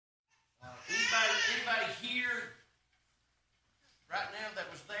here right now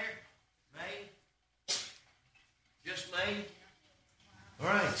that was there? May? Just May? All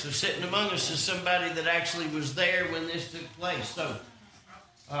right, so sitting among us is somebody that actually was there when this took place. So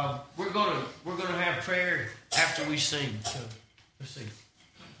we're gonna have prayer after we sing. So let's see.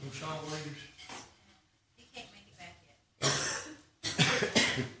 No song leaders. He can't make it back yet.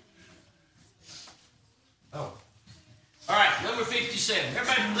 Oh. All right, number 57.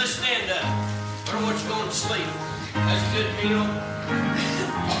 Everybody, let's stand up. I don't want you going to sleep. That's a good meal.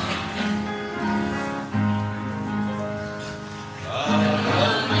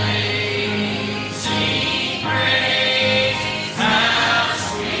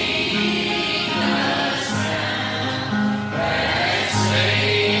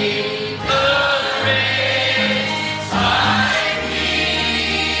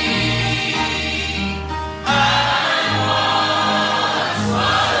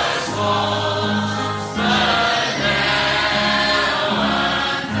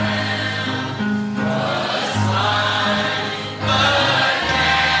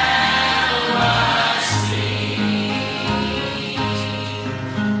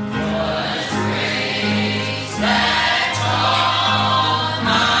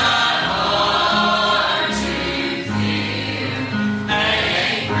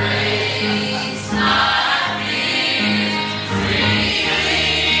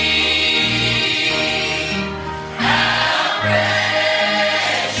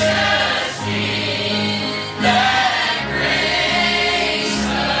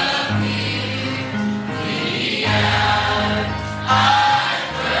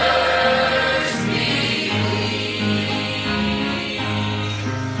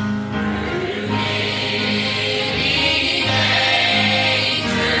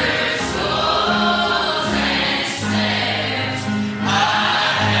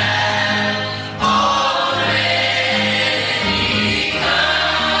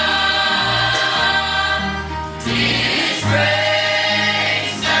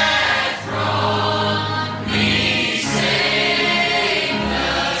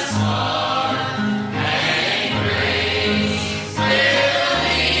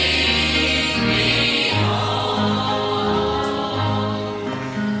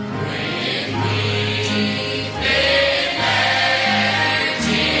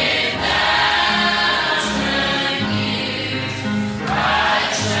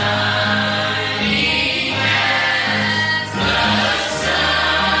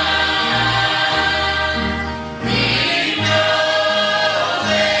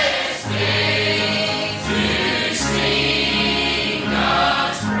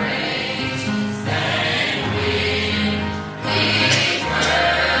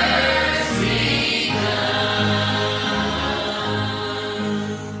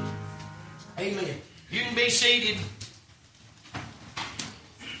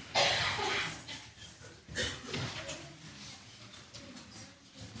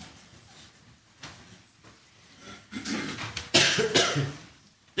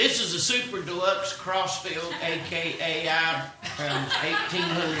 This is a super deluxe crossfield, a.k.a. around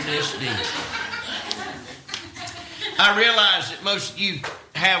 1800 SD. I realize that most of you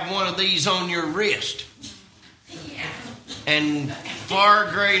have one of these on your wrist. And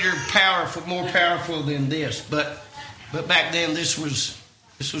far greater, powerful, more powerful than this. But back then, this was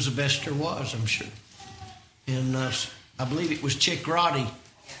the best there was, I'm sure. And I believe it was Chick Roddy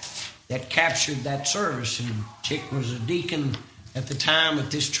that captured that service. And Chick was a deacon at the time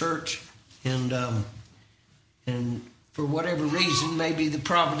at this church. And for whatever reason, maybe the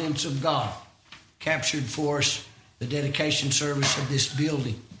providence of God captured for us the dedication service of this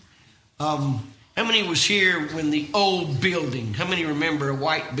building. How many was here when the old building? How many remember a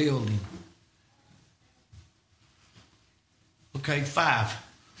white building? Okay, 5.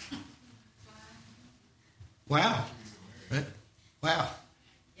 Wow. Right? Wow.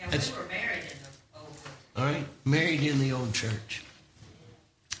 Yeah, we were married in the old church. All right, married in the old church.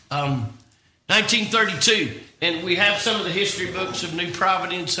 1932, and we have some of the history books of New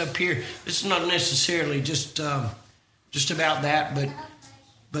Providence up here. This is not necessarily just about that,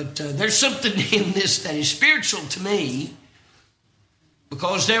 but there's something in this that is spiritual to me,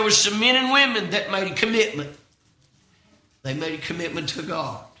 because there was some men and women that made a commitment. They made a commitment to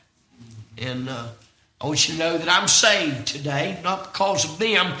God. And I want you to know that I'm saved today, not because of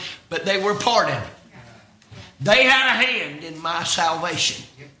them, but they were part of it. They had a hand in my salvation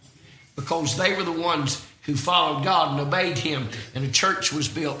because they were the ones who followed God and obeyed Him, and a church was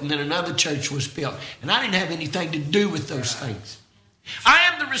built, and then another church was built. And I didn't have anything to do with those things. I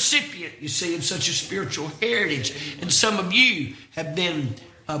am the recipient, you see, of such a spiritual heritage. And some of you have been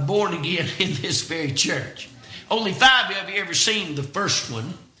born again in this very church. Only 5 of you ever seen the first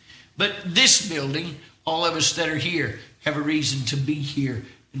one. But this building, all of us that are here have a reason to be here.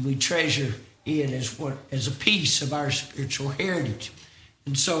 And we treasure it as a piece of our spiritual heritage.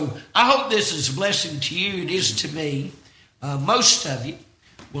 And so I hope this is a blessing to you. It is to me. Most of you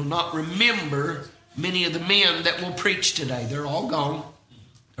will not remember many of the men that will preach today. They're all gone.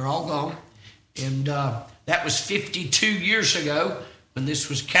 They're all gone. And that was 52 years ago when this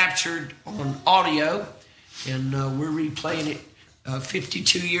was captured on audio. And we're replaying it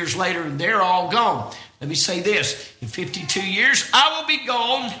 52 years later, and they're all gone. Let me say this. In 52 years, I will be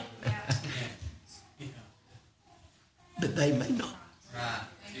gone. But they may not.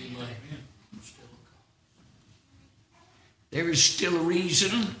 There is still a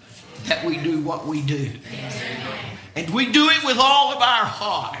reason that we do what we do. And we do it with all of our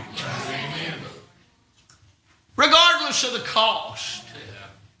heart. Regardless of the cost.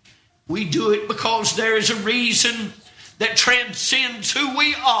 We do it because there is a reason that transcends who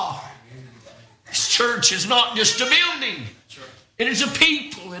we are. This church is not just a building. It is a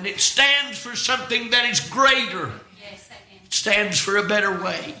people, and it stands for something that is greater. It stands for a better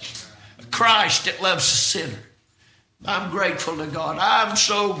way. A Christ that loves a sinner. I'm grateful to God. I'm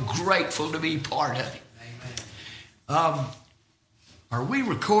so grateful to be part of it. Are we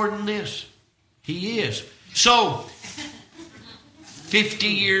recording this? He is. So, 50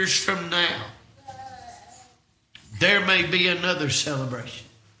 years from now, there may be another celebration.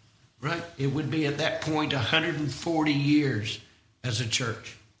 Right? It would be at that point 140 years as a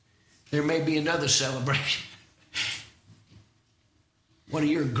church. There may be another celebration. One of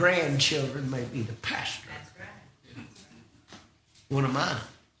your grandchildren may be the pastor. One of mine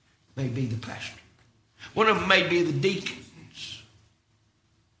may be the pastor. One of them may be the deacons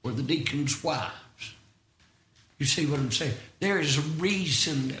or the deacons' wives. You see what I'm saying? There is a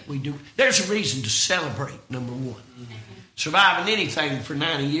reason that we do. There's a reason to celebrate, number one. Surviving anything for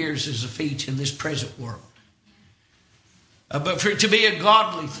 90 years is a feat in this present world. But for it to be a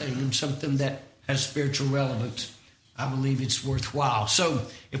godly thing and something that has spiritual relevance, I believe it's worthwhile. So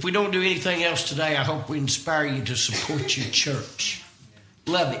if we don't do anything else today, I hope we inspire you to support your church.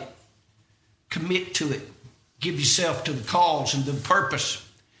 Love it. Commit to it. Give yourself to the cause and the purpose.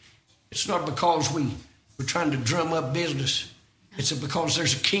 It's not because we're trying to drum up business. It's because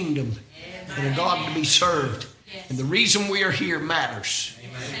there's a kingdom and a God to be served. And the reason we are here matters.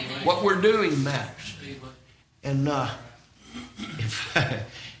 What we're doing matters. And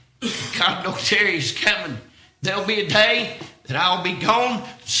if God knows Terry's coming, there'll be a day that I'll be gone.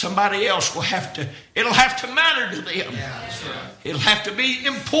 Somebody else will have to, it'll have to matter to them. It'll have to be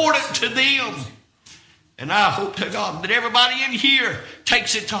important to them. And I hope to God that everybody in here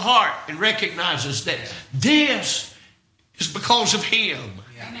takes it to heart and recognizes that this is because of Him.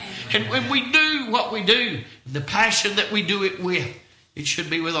 And when we do what we do, the passion that we do it with, it should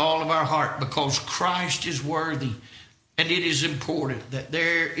be with all of our heart because Christ is worthy. And it is important that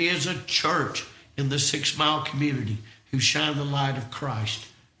there is a church in the 6 Mile community who shine the light of Christ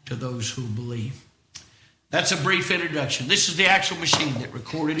to those who believe. That's a brief introduction. This is the actual machine that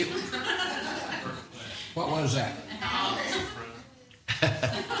recorded it. What was that?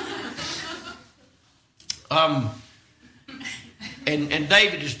 And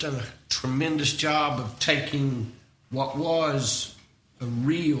David has done a tremendous job of taking what was a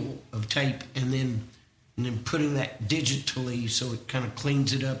reel of tape and then putting that digitally so it kind of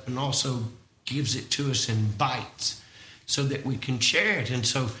cleans it up and also gives it to us in bites so that we can share it. And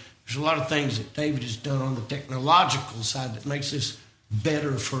so there's a lot of things that David has done on the technological side that makes this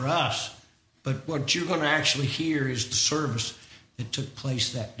better for us. But what you're going to actually hear is the service that took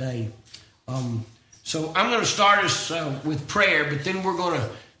place that day. So I'm going to start us with prayer, but then we're going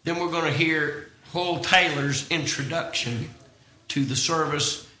to hear Hoyle Taylor's introduction to the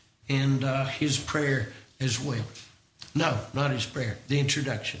service and his prayer as well. No, not his prayer. The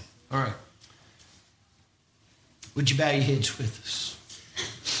introduction. All right. Would you bow your heads with us?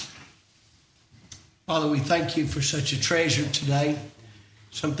 Father, we thank you for such a treasure today.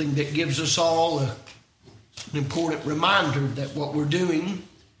 Something that gives us all an important reminder that what we're doing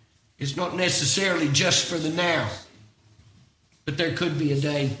is not necessarily just for the now, but there could be a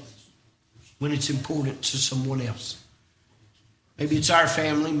day when it's important to someone else. Maybe it's our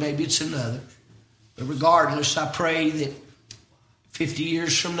family, maybe it's another. But regardless, I pray that 50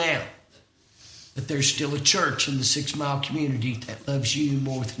 years from now, that there's still a church in the 6 Mile community that loves you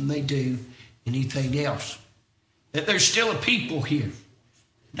more than they do anything else. That there's still a people here.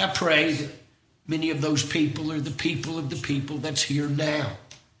 And I pray that many of those people are the people of the people that's here now.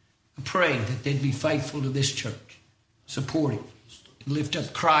 I pray that they'd be faithful to this church, support it, and lift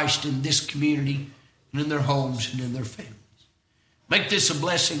up Christ in this community and in their homes and in their families. Make this a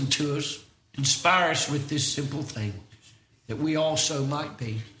blessing to us. Inspire us with this simple thing, that we also might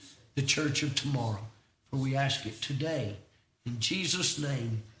be the church of tomorrow. For we ask it today. In Jesus'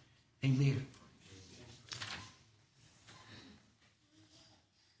 name, amen.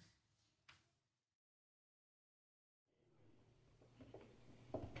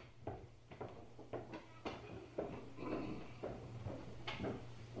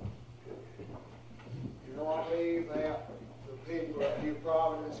 You know, I believe that the people at New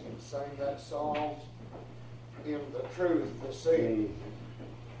Providence can sing that song in the truth this evening.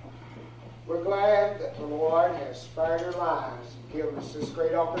 We're glad that the Lord has spared our lives and given us this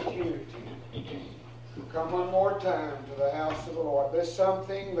great opportunity to come one more time to the house of the Lord. This is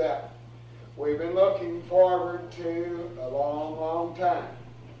something that we've been looking forward to a long, long time.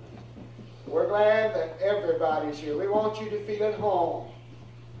 We're glad that everybody's here. We want you to feel at home.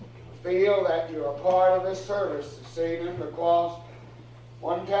 Feel that you're a part of this service this evening, because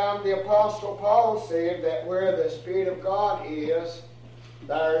one time the Apostle Paul said that where the Spirit of God is,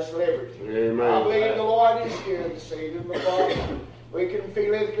 there's liberty. Amen. I believe the Lord is here this evening, because we can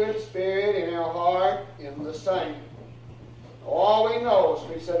feel His good Spirit in our heart in the singing. All we know, as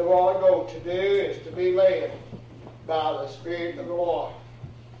we said a while ago, to do is to be led by the Spirit of the Lord.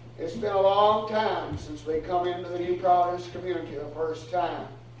 It's been a long time since we come into the New Providence community the first time.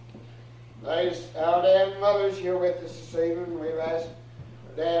 There's our dad and mother's here with us this evening. We've asked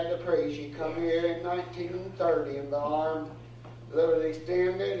Dad to preach. He come here in 1930 in the arm that was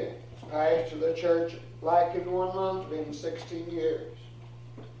extended, and was pastor of the church like in 1 month, been 16 years.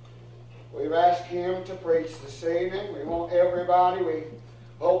 We've asked him to preach this evening. We want everybody, we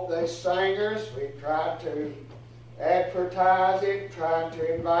hope they singers. We've tried to advertise it, tried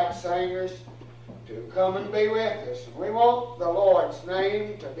to invite singers to come and be with us. And we want the Lord's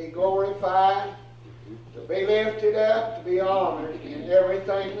name to be glorified, to be lifted up, to be honored in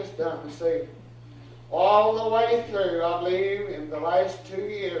everything that's done this evening. All the way through, I believe, in the last 2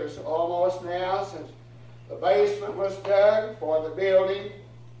 years, almost now, since the basement was dug for the building,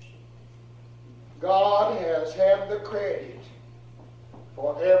 God has had the credit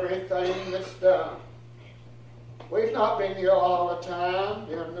for everything that's done. We've not been here all the time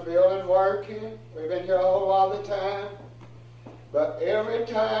in the building working. We've been here a whole lot of the time. But every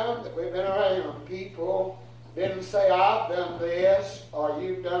time that we've been around, people didn't say, I've done this or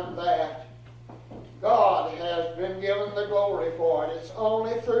you've done that. God has been given the glory for it. It's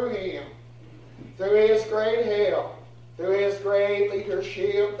only through Him, through His great help, through His great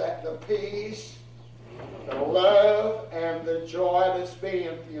leadership, that the peace, the love, and the joy that's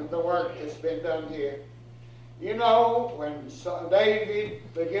been in the work that's been done here. You know, when David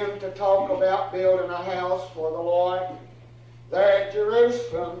began to talk about building a house for the Lord, there at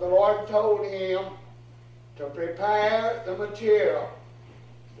Jerusalem, the Lord told him to prepare the material,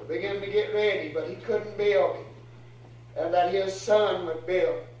 to begin to get ready, but he couldn't build it, and that his son would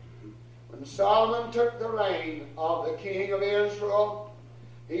build it. When Solomon took the reign of the king of Israel,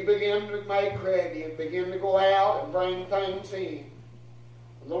 he began to make ready and begin to go out and bring things in.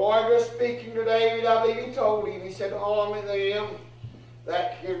 When the Lord was speaking to David, I believe He told him, He said, only them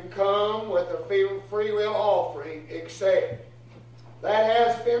that can come with a free will offering accept. That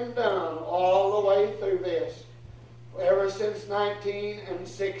has been done all the way through this, ever since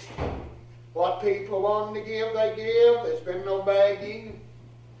 1960. What people wanted to give, they give. There's been no begging.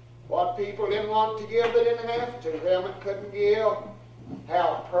 What people didn't want to give, they didn't have to. Them that couldn't give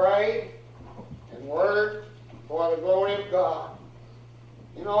have prayed and worked for the glory of God.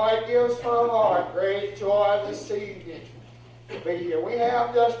 You know, it gives my heart great joy this evening to be here. We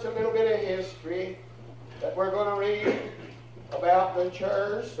have just a little bit of history that we're going to read about the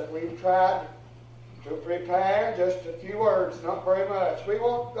church that we've tried to prepare. Just a few words, not very much. We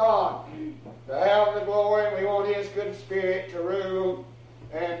want God to have the glory, and we want His good Spirit to rule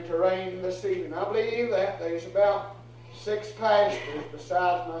and to reign this evening. I believe that there's about 6 pastors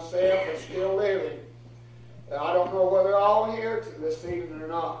besides myself that's still living. I don't know whether they're all here this evening or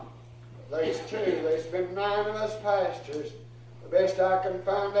not. There's 2. There's been 9 of us pastors. The best I can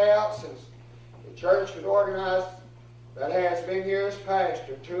find out since the church was organized that has been here as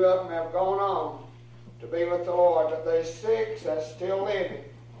pastor. 2 of them have gone on to be with the Lord. But there's 6 that's still living.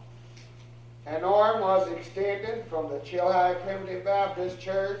 An arm was extended from the Chilhowee Primitive Baptist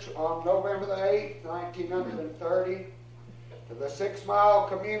Church on November the 8th, 1930 to the 6 Mile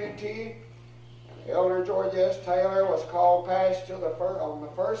community. Elder George S. Taylor was called pastor on the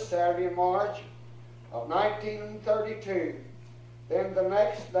first Saturday in March of 1932. Then the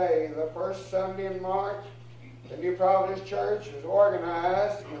next day, the first Sunday in March, The New Providence Church was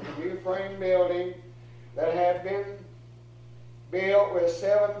organized in the new frame building that had been built with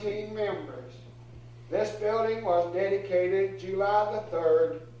 17 members. This building was dedicated July the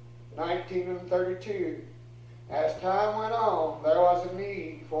 3rd, 1932. As time went on, there was a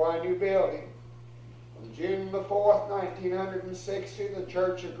need for a new building. On June the 4th, 1960, the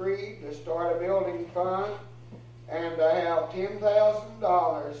church agreed to start a building fund and to have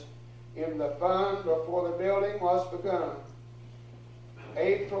 $10,000 in the fund before the building was begun.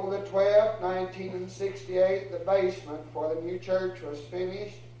 April the 12th, 1968, the basement for the new church was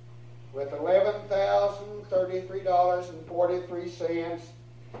finished with $11,033.43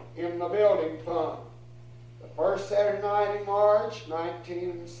 in the building fund. The first Saturday night in March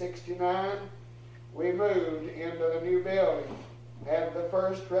 1969, we moved into the new building, had the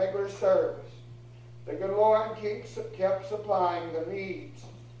first regular service. The good Lord kept supplying the needs,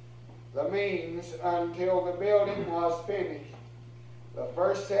 the means, until the building was finished. The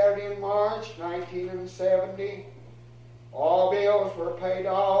first Saturday in March 1970, all bills were paid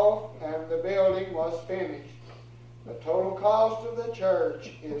off and the building was finished. The total cost of the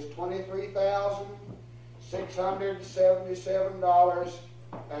church is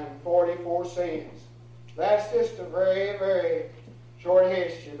 $23,677.44. That's just a very, very short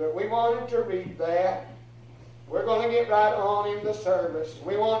history, but we wanted to read that. We're going to get right on in the service.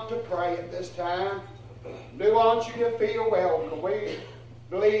 We want to pray at this time. We want you to feel welcome. We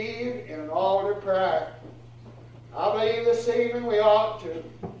believe in an altar prayer. I believe this evening we ought to,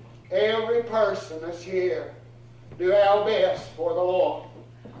 every person that's here, do our best for the Lord.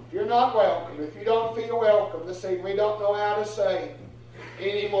 If you're not welcome, if you don't feel welcome this evening, we don't know how to say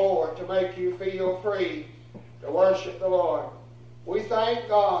any more to make you feel free to worship the Lord. We thank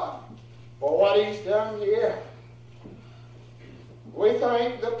God for what He's done here. We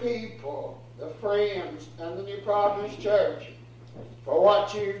thank the people, the friends, and the New Providence Church for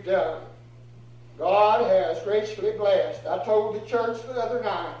what you've done. God has richly blessed. I told the church the other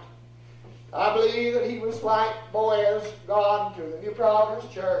night, I believe that He was like Boaz gone to the New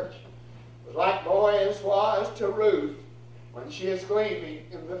Providence Church. It was like Boaz was to Ruth when she is gleaning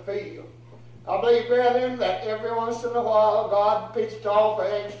in the field. I believe, brethren, that every once in a while God pitched off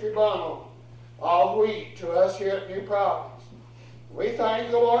an extra bundle of wheat to us here at New Providence. We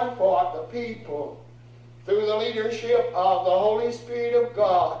thank the Lord for it. The people, through the leadership of the Holy Spirit of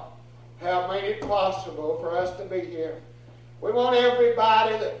God, have made it possible for us to be here. We want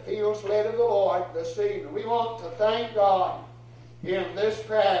everybody that feels led of the Lord this evening. We want to thank God in this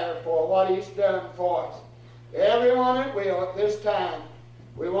prayer for what He's done for us. Everyone that will at this time,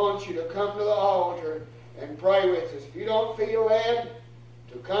 we want you to come to the altar and pray with us. If you don't feel led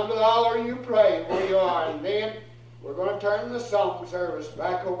to come to the altar, you pray where you are. And then we're going to turn the song service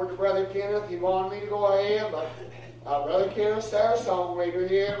back over to Brother Kenneth. He wanted me to go ahead, but Brother Kenneth's our song leader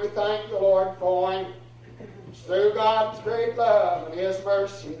here. We thank the Lord for him. It's through God's great love and His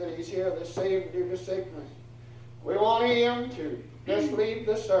mercy that He's here this evening due to sickness. We want Him to just lead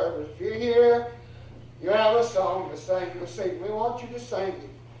the service. If you're here, you have a song to sing this evening. We want you to sing it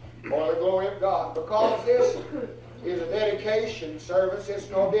for the glory of God. Because this is a dedication service, it's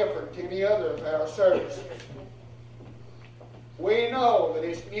no different to any other of our services. We know that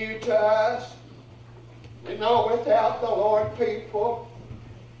it's new to us. We know without the Lord people,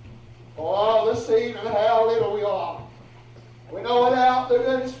 for all this evening, how little we are. We know without the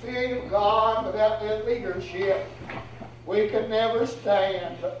good Spirit of God, without the leadership, we could never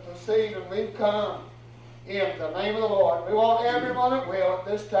stand. But this evening we've come in the name of the Lord. We want everyone that will at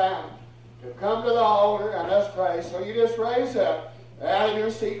this time to come to the altar and us pray. So you just raise up out of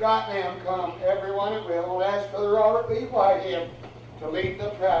your seat right now and come. Everyone that will. We'll ask Brother Robert B. Whitehead to lead the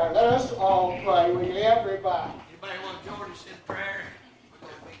prayer. Let us all pray. Will you, everybody? Anybody want to join us in prayer? We're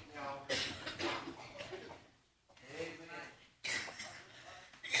going to meet in the altar. Amen.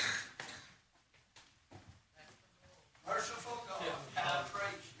 Merciful God, how I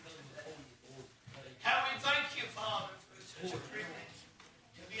praise you today. How we thank you, Father, for such a privilege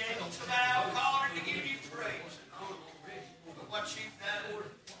to be able to bow, God, and to give you praise and honor for what you've done.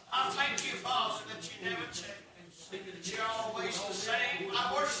 I thank you, Father, that you never change. That you're always the same.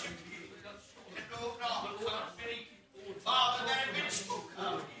 I worship you. And oh God, Father, that have been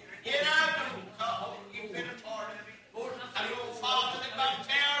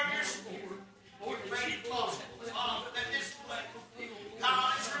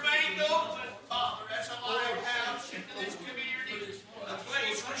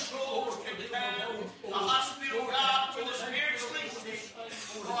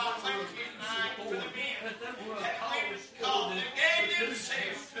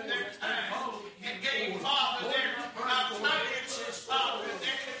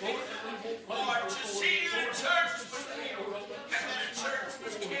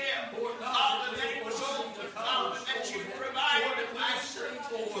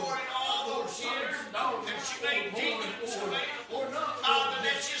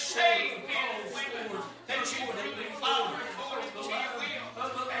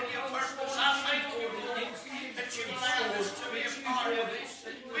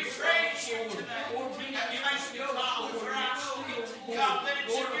that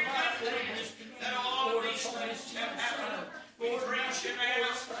it's in your good hands, that all of these things shall happen. We praise you now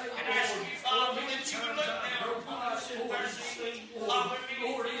and ask you, Father, that you would look down upon us in mercy. Father, be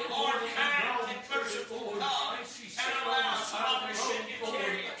Lord, kind and merciful God, and allow us, Father,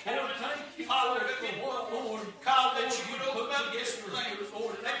 Father, to be God, that you would open up this place,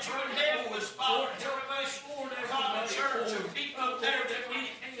 that you would help us, Father, to remain, God, a church of people there that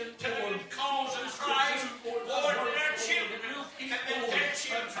we can cause of Christ, Lord, that our children, and that their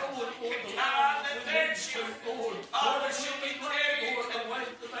children, and God, that their children, Father, should be carried to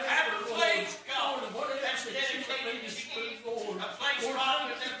have a place, God, that's dedicated to you, a place,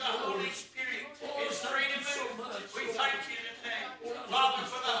 Father, that the Holy Spirit is free to move. We thank you today, Father,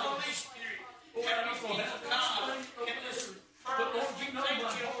 for the Holy Spirit. Heavenly Father, God, in this furnace, we thank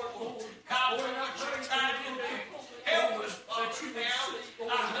you, Lord, God, for what you're trying to do. Help us, Father, now.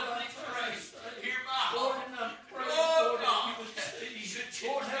 I humbly pray. Hear my heart. Oh, God, should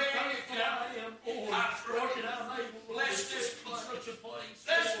you I pray. Bless this place.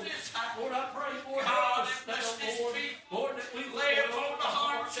 Bless this house. God, bless this people. Lay upon the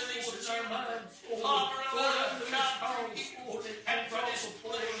hearts of these children. Father, love, God, and for this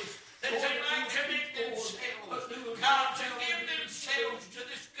place, that they might commit themselves, God, to give themselves to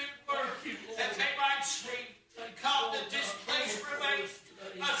this good work, that they might see, God, that this place remains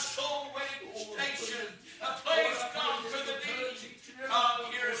a soul-winning station, a place, God, for the needy. God,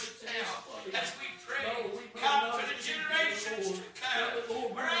 hear us now as we pray, God, for the generations to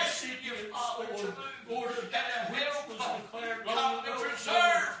come. We're asking you, Father, to move and to help, God, to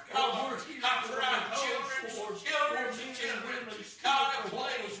preserve, God, for our children's children, God, a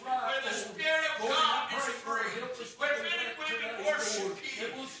place where the Spirit of God is free, where men and women worship you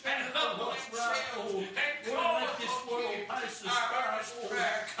and humble themselves and call upon you. Our earnest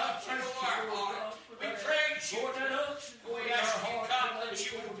prayer comes into our heart. We praise you. We ask you, God, that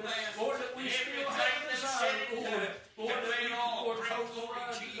you would bless everything that's said and done, and may it all bring glory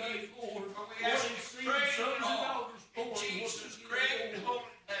to you. For we ask you, praise you all in Jesus' great and holy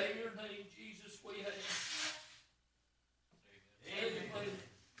name. In your name, Jesus, we have. Amen.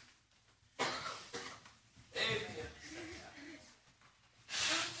 Amen.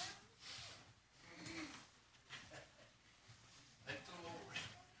 Thank the Lord.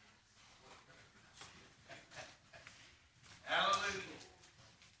 Hallelujah.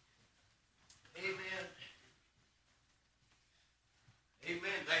 Amen.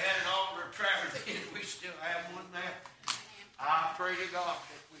 Amen. They had an altar prayer then. We still have one now. I pray to God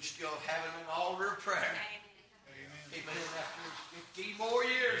that we still have an altar prayer. Amen. After 50 more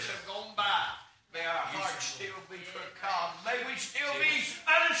years have gone by, may our hearts still be for God. May we still be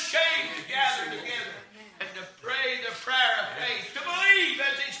unashamed to gather together and to pray the prayer of faith, to believe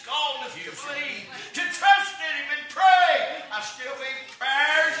as He's called us to believe, to trust in Him and pray. I still believe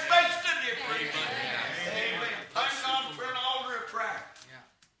prayers makes the difference. Amen. Thank God for an altar of prayer.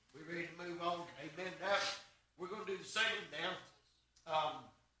 We're ready to move on. Amen. Now, we're going to do the singing now.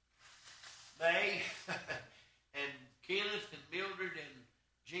 May and Kenneth and Mildred and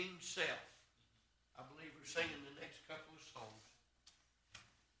Gene Self, I believe, are singing the next couple of songs.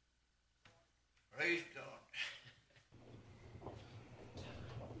 Praise God.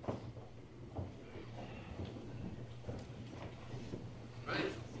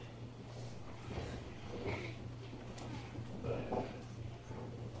 Praise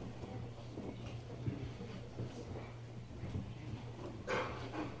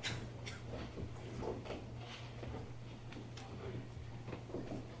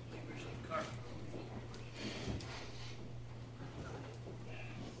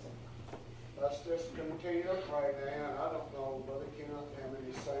Let's just continue to pray now. I don't know, Brother Kenneth, how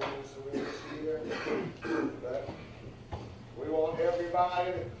many singers there is here, but we want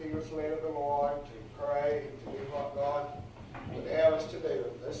everybody that feels led of the Lord to pray and to do what God would have us to do.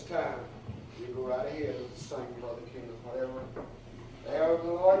 This time, you go right ahead and sing, Brother Kenneth, whatever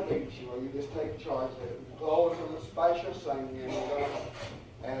the Lord leads you, or you just take charge of it. Close with a special singing, and we're going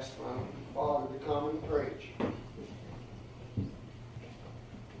to ask my Father to come and preach.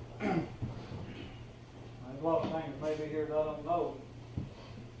 There's a lot of singers maybe here that I don't know.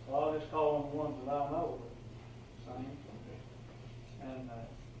 So I'll just call on the ones that I know that sing. And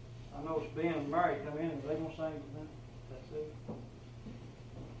I know it's Ben and Mary come in, and they're going to sing with them. That's it.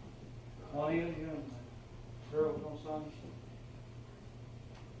 Juanita, you and the girls going to sing.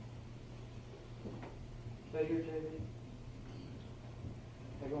 Stay here, JB.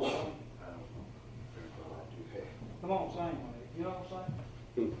 They're going to sing. Come on, sing, Juanita. You know what I'm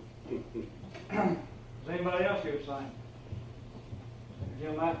saying? Is anybody else here sing?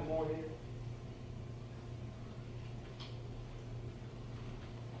 Jim McLemore here?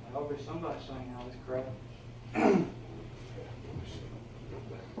 There'll be somebody singing all this crap.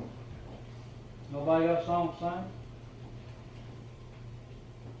 Nobody got a song to sing?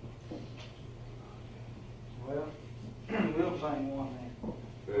 Well, we'll sing one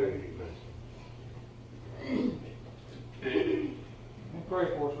then. In prayer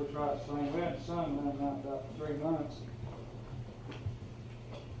for us, we try to sing. We haven't sung in about 3 months.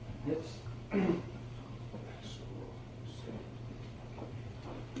 It's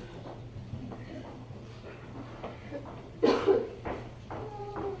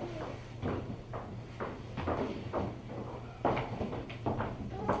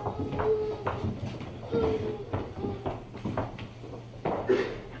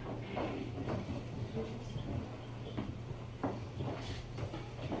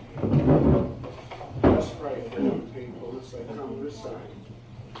Let's pray for them people as they come to sing.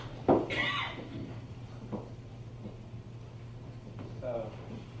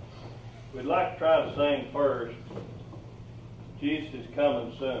 We'd like to try to sing first, Jesus is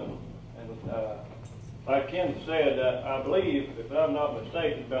coming soon. And like Ken said, I believe, if I'm not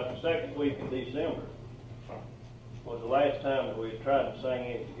mistaken, about the second week of December was the last time that we had tried to sing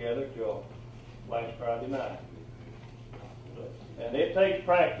it together till last Friday night. And it takes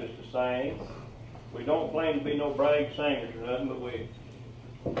practice to sing. We don't claim to be no brag singers or nothing,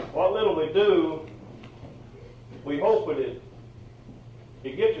 but what little we do, we hope that it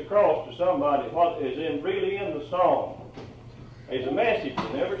gets across to somebody what is really in the song. There's a message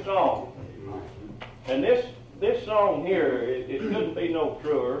in every song. And this song here, it couldn't be no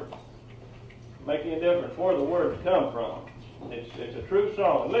truer, make any difference where the words come from. It's a true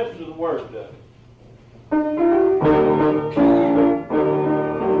song. Listen to the words of it.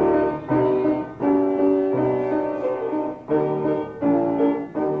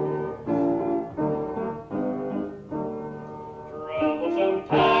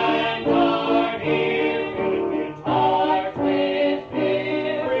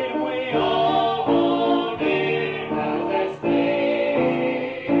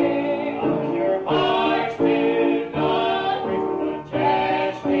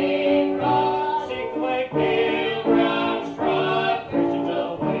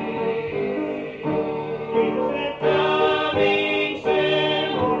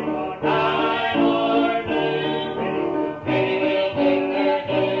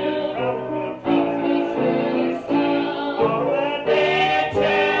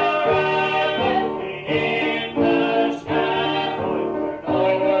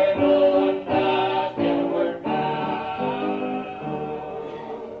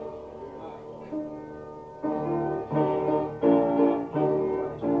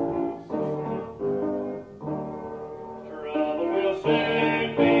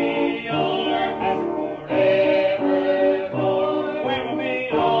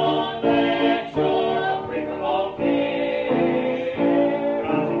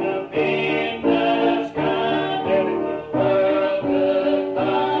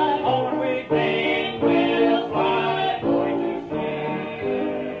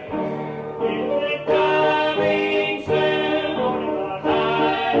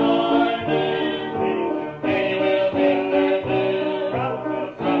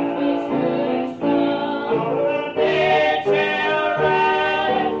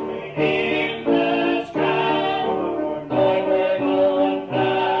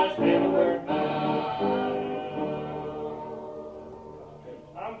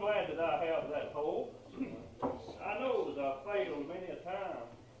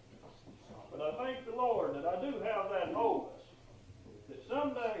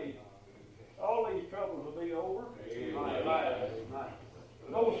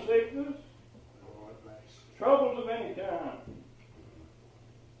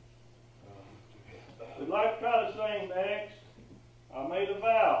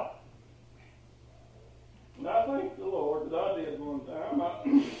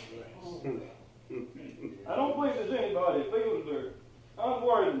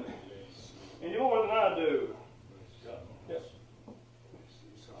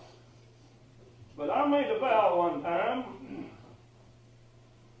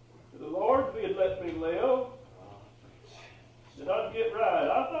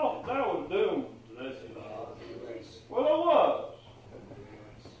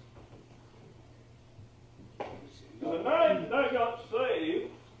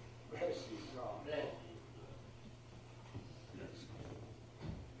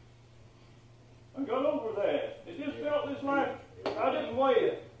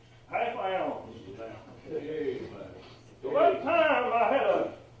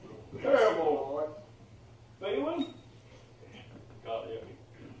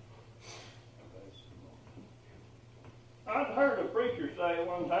 say at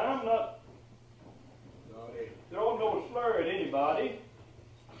one time, not throwing no slur at anybody,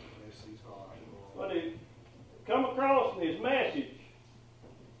 but he come across in his message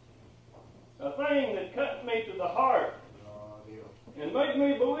a thing that cut me to the heart and made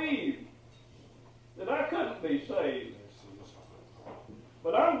me believe that I couldn't be saved.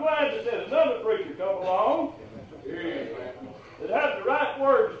 But I'm glad that there's another preacher come along that has the right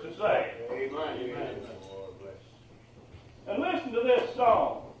words to say. Amen. And listen to this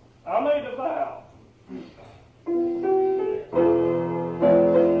song. I made a vow.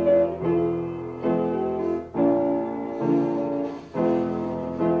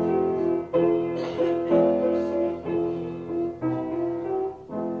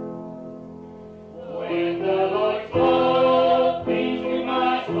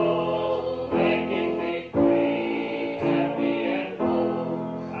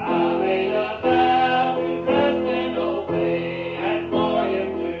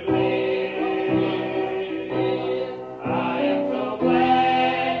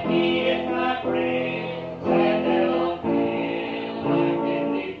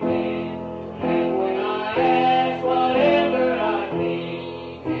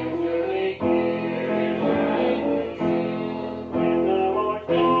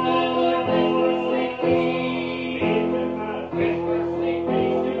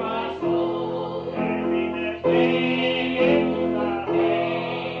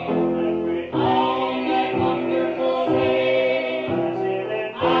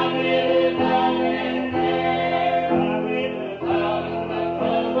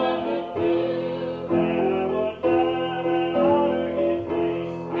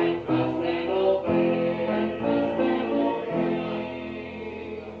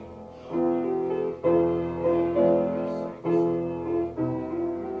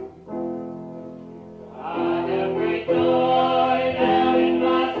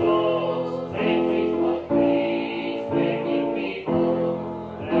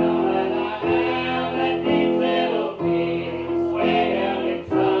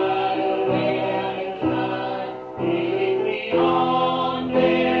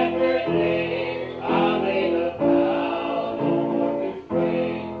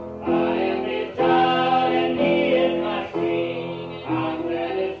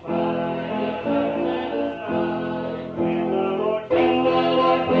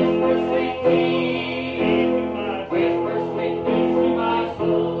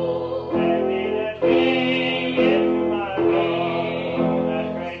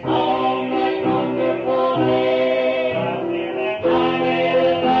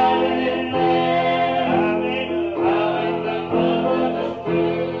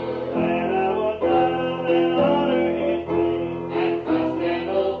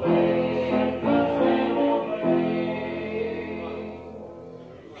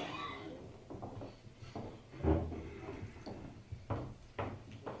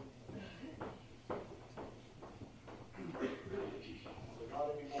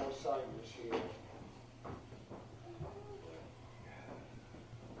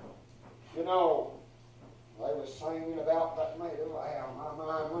 You know, they was singing about that made a vow. My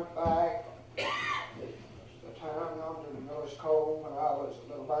mind went back to the time yonder in Miller's Cove when I was a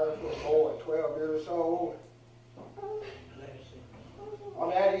little barefoot boy, 12 years old.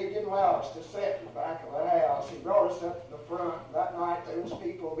 My daddy didn't allow us to sit in the back of the house. He brought us up to the front. That night there was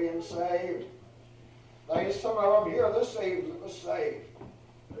people being saved. There's some of them here this evening that was saved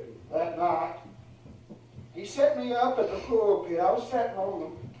that night. He set me up at the pulpit. I was sitting on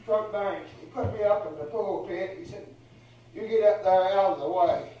the front bench. He put me up in the pulpit. He said, "You get up there out of the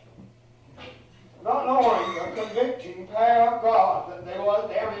way." Not knowing the convicting power of God that there was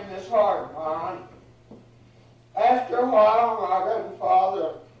down in this heart of mine. After a while, my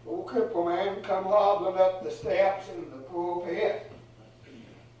grandfather, old cripple man, come hobbling up the steps in the pulpit.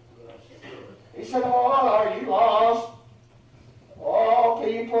 He said, "Oh, are you lost?" Oh,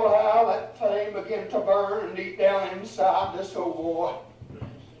 people, how that flame began to burn deep down inside this old boy.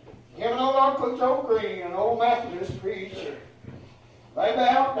 Him and old Uncle Joe Green, an old Methodist preacher. They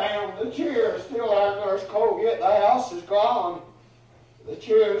bowed down. The chair's still there in Nurse Cove, yet the house is gone. The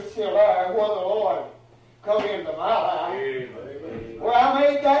chair's still there where the Lord come into my life. Where I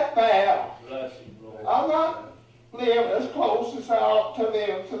made that vow. I've not lived as close as I ought to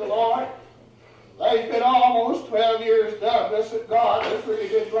live to the Lord. There's been almost 12 years, Douglas, that God has really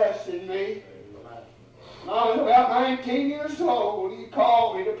been blessing me. When I was about 19 years old, He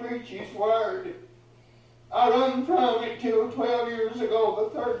called me to preach His Word. I run from it till 12 years ago,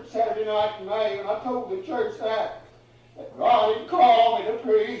 the third Saturday night in May, and I told the church that God had called me to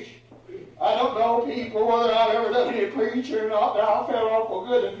preach. I don't know know people, whether I've ever done any preaching or not, but I felt awful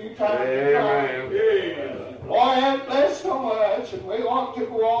good a few times. Amen. Lord, have blessed so much, and we want to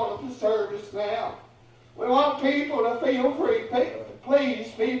go on with the service now. We want people to feel free.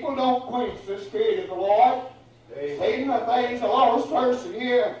 Please, people, don't quench the Spirit of the Lord. Satan, if there's a lost person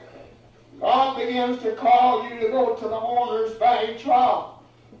here, God begins to call you to go to the mourner's bank trial.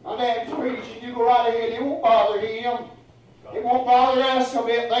 My dad's preaching, you go right ahead. It won't bother him. It won't bother us a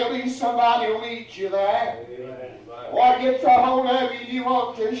bit. There'll be somebody who'll meet you there. What gets a hold of you, you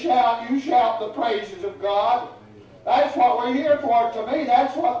want to shout, you shout the praises of God. That's what we're here for. To me,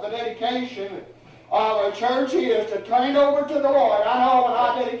 that's what the dedication of a church is, to turn over to the Lord. I know when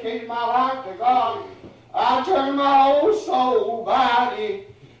I dedicated my life to God, I turned my whole soul, body,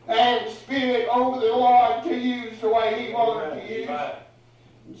 and spirit over the Lord to use the way He wanted to use.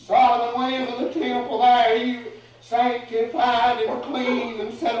 Solomon went into the temple there. He sanctified and cleaned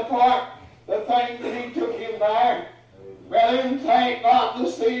and set apart the things that He took him there. Brethren, thank God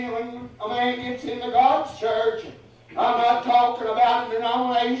this evening when a man gets into God's church. I'm not talking about a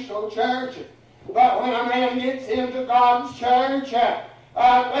denominational church, but when a man gets into God's church,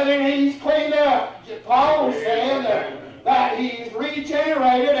 then he's cleaned up. Paul said that he's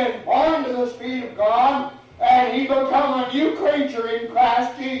regenerated and born to the Spirit of God, and he become a new creature in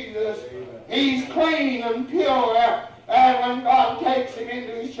Christ Jesus. He's clean and pure, and when God takes him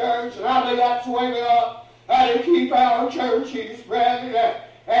into His church, and I believe that's the way we ought to keep our churches, brethren,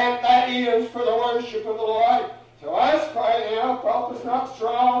 and that is for the worship of the Lord. So let's pray now. Papa's not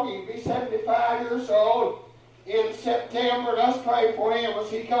strong. He'll be 75 years old in September. Let's pray for him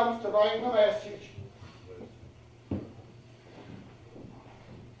as he comes to bring the message.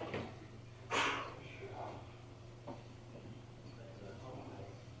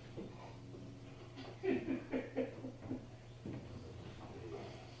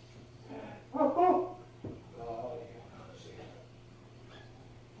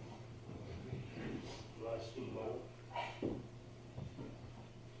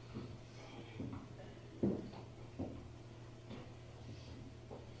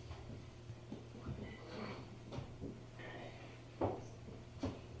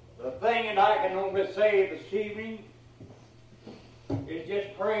 The thing that I can only say this evening is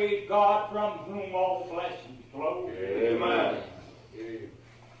just praise God from whom all blessings flow. Amen.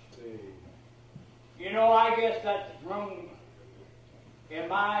 You know, I guess that's rung in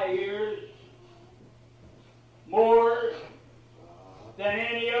my ears more than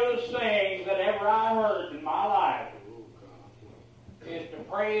any other saying that ever I heard in my life, is to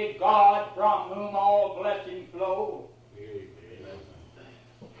praise God from whom all blessings flow.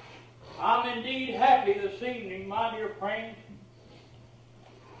 I'm indeed happy this evening, my dear friend,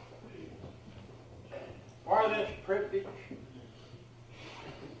 for this privilege.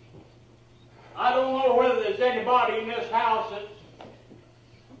 I don't know whether there's anybody in this house that's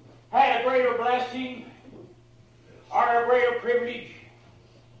had a greater blessing or a greater privilege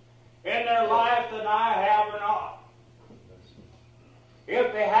in their life than I have or not.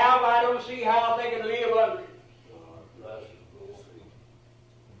 If they have, I don't see how they can live under it.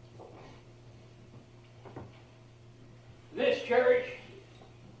 This church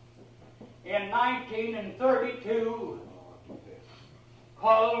in 1932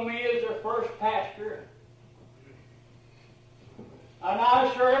 called me as their first pastor, and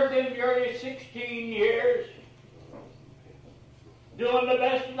I served them nearly 16 years, doing the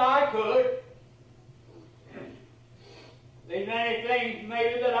best that I could. There's many things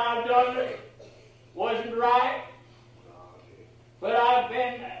maybe that I've done that wasn't right, but I've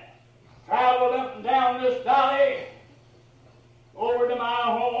been traveled up and down this valley over to my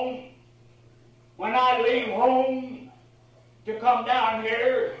home. When I leave home to come down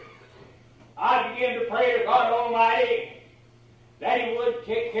here, I begin to pray to God Almighty that He would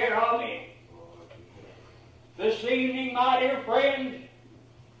take care of me. This evening, my dear friends,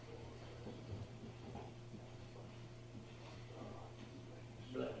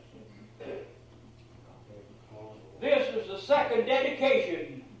 this is the second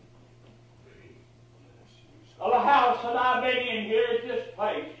dedication of a house that I've been in here at this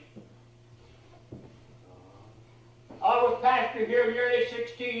place. I was pastor here nearly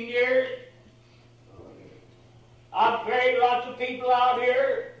 16 years. I've buried lots of people out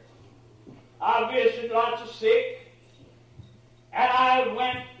here. I visited lots of sick. And I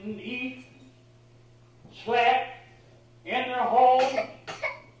went and eat, slept in their home.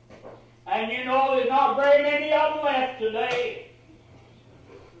 And you know, there's not very many of them left today.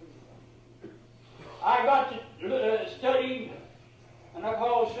 I got to study, and I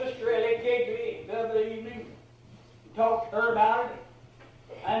called Sister Ellie Kegley the other evening, talked to her about it,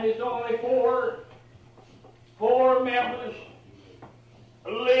 and there's only 4 4 members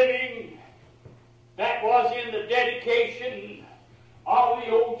living that was in the dedication of the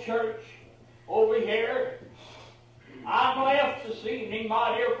old church over here. I'm left this evening,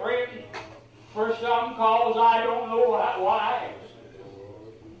 my dear friend, for some cause I don't know why.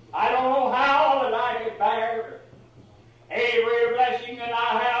 I don't know how that I could bear every blessing that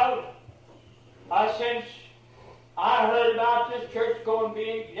I have since I heard about this church going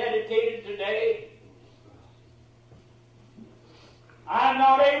being dedicated today. I'm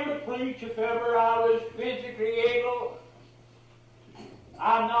not able to preach if ever I was physically able.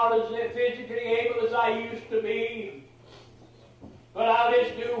 I'm not as physically able as I used to be. But I'll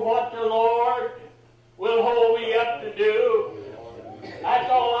just do what the Lord will hold me up to do. That's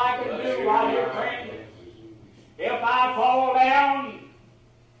all I can do, my dear friend. If I fall down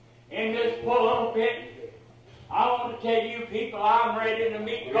in this pulpit, I want to tell you people I'm ready to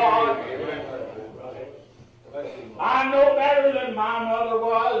meet God. I know better than my mother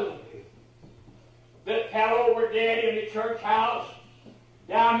was that fell over dead in the church house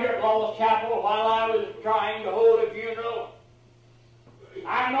down here at Lawless Chapel while I was trying to hold a funeral.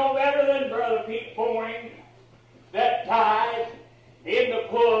 I know better than Brother Pete Boring that died in the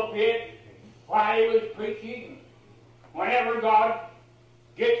pulpit while he was preaching. Whenever God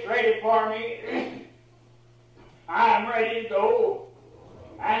gets ready for me, I'm ready to go.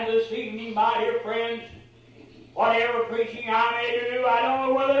 And this evening, my dear friends, whatever preaching I may do, I don't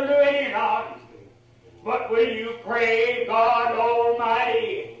know whether to do it or not. But will you pray, God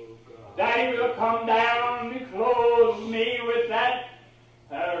Almighty, that He will come down and clothe me with that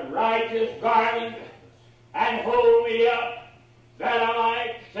righteous garment and hold me up, that I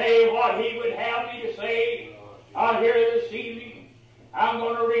might say what He would have me to say here this evening. I'm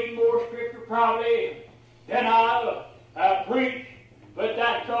going to read more scripture probably than I'll preach, but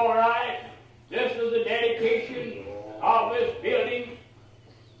that's all right. This is the dedication of this building,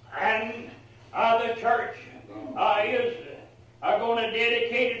 and the church is going to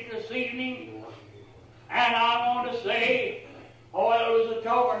dedicate it this evening. And I want to say, it was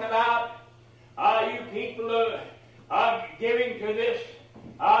talking about you people giving to this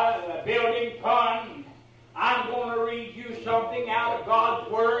building fund. I'm going to read you something out of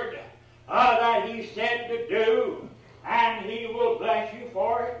God's Word that He said to do, and He will bless you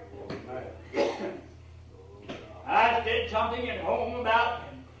for it. I said something at home about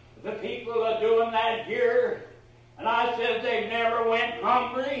the people doing that here, and I said they never went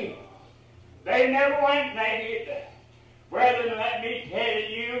hungry. They never went naked. Brethren, let me tell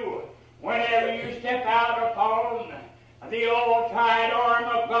you, whenever you step out upon the all-tried arm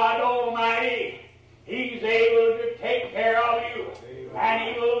of God Almighty, He's able to take care of you, and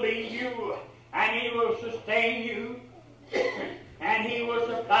He will lead you, and He will sustain you, and He will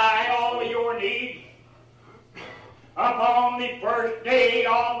supply all of your needs. Upon the first day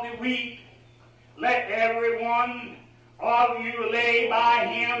of the week, let every one of you lay by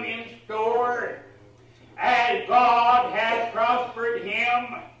him in store, as God has prospered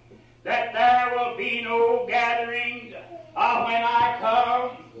him, that there will be no gatherings when I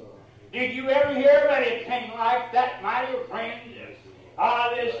come. Did you ever hear of anything like that, my dear friends?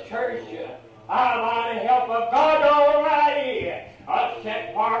 This church, by the help of God Almighty,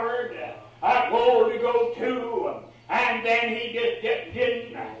 set forward a goal to go to, and then He just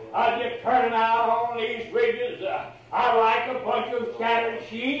didn't just turn them out on these ridges like a bunch of scattered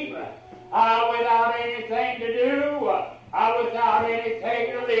sheep without anything to do, without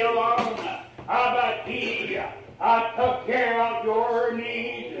anything to live on. But He took care of your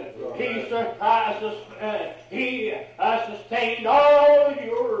needs. He sustained all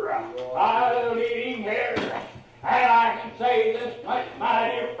your living here. And I can say this much, my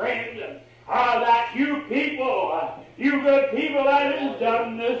dear friends, that you people, you good people that has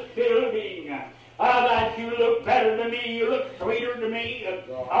done this building, that you look better to me, you look sweeter to me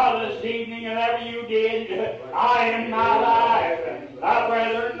this evening than ever you did in my life.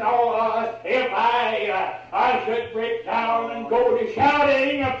 Brethren, if I should break down and go to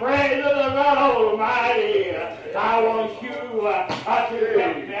shouting a praise of the God Almighty, I want you to help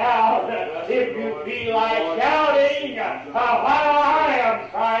me out. If you feel like shouting while I am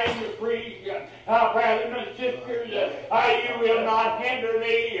trying to preach, brothers and sisters, you will not hinder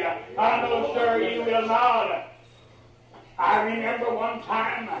me. No, sir, you will not. I remember one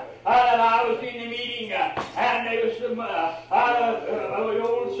time that I was in a meeting, and there was some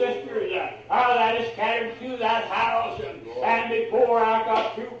old sisters that is scattered through that house, and before I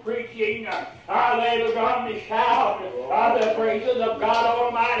got through preaching, they began to shout the praises of God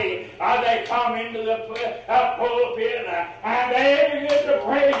Almighty. They come into the pulpit, and they begin to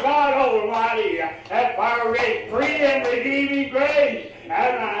praise God Almighty. That fire is free and redeeming grace.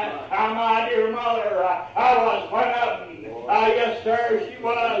 And my dear mother, I was one of them. Yes, sir, she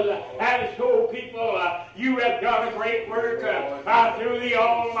was. And so, people, you have done a great work through the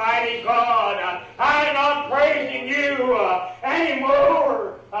Almighty God. I'm not praising you any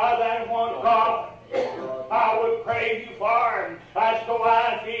more than what God I would praise you for. So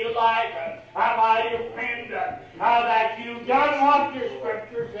I feel like, my dear friend, that you've done what your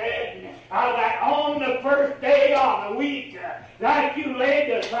scripture said, that on the first day of the week, that you laid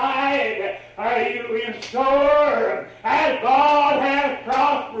aside, you in store, as God has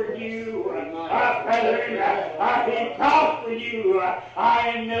prospered you. Brethren, He prospered you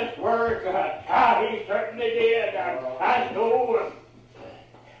in this work. He certainly did. So,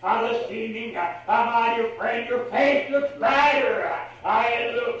 this evening, my dear friend, your face looks brighter.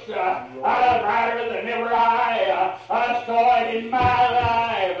 It looks brighter than ever I saw it in my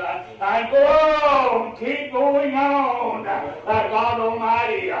life. And go on, keep going on. God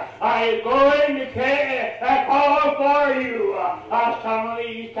Almighty is going to call for you some of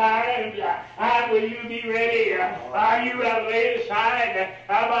these times. And will you be ready? You have laid aside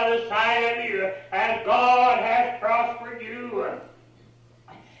by the side of you as God has prospered you.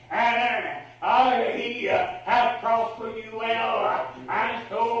 And He has prospered you well. And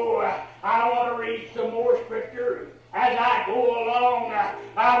so I want to read some more scripture as I go along.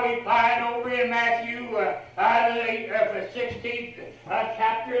 We find over in Matthew, the 16th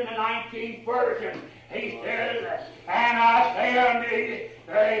chapter and the 19th verse. He says, and I say unto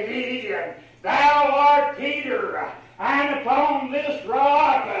thee, thou art Peter, and upon this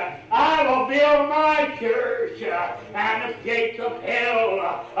rock I will build my church, and the gates of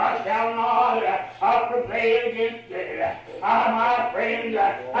hell shall not prevail against it. My friend,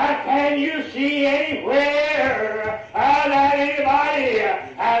 can you see anywhere that anybody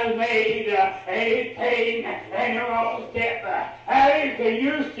has made anything in your own step? Can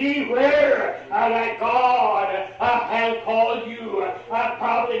you see where that God has called you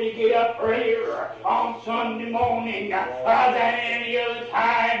probably to get up earlier on Sunday morning than any other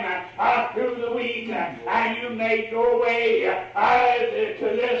time through the week, and you made your way to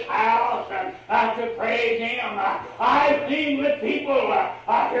this house to praise Him? I've seen with people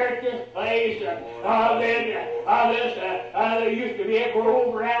here at this place, there used to be a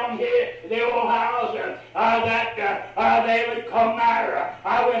grove around here, the old house, that they would come there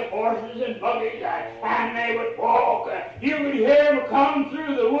with horses and buggies, and they would walk. You would hear them come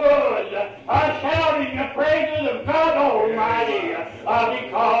through the woods, shouting the praises of God Almighty,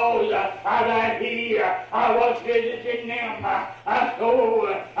 because that He was visiting them.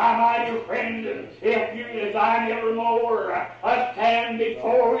 So, my dear friend, if I nevermore stand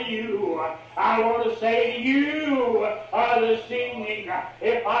before you, I want to say to you this evening,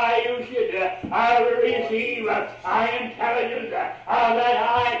 if you should receive intelligence that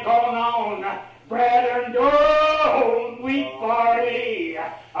I gone on, brethren, don't weep for me.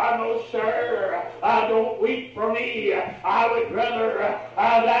 No, sir, don't weep for me. I would rather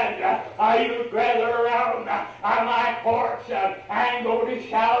that you would gather around my corpse and go to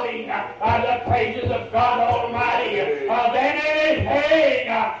shouting the praises of God Almighty than anything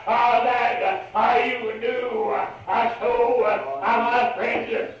that you would do. So, my friends,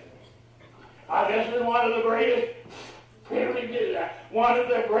 this is one of the greatest privileges, one of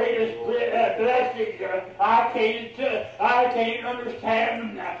the greatest blessings. I can't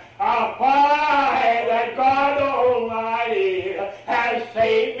understand why that God Almighty has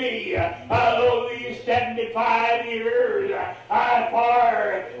saved me all these 75 years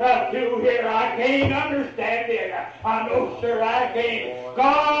far through here. I can't understand it. No, sir, I can't.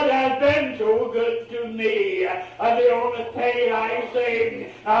 God has been so good to me. The only thing I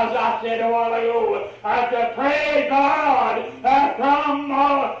say, as I said a while ago, to praise God from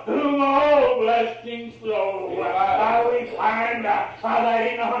whom all blessings flow. We find that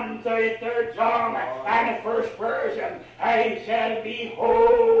in the 133rd Psalm and the first verse, he says,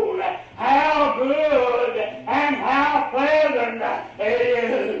 behold, how good and how pleasant it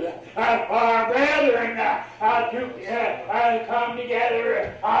is for brethren to come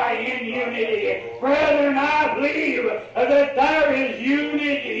together in unity. Brethren, I believe that there is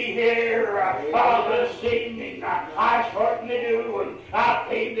unity here this evening. I certainly do. I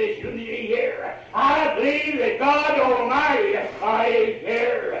believe there's unity here. I believe that God Almighty is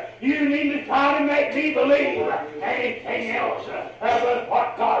here. You need to try to make me believe anything else but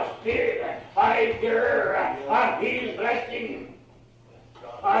what God's Spirit is here. He's blessing.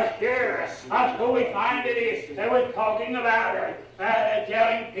 Sure. So we find that they was talking about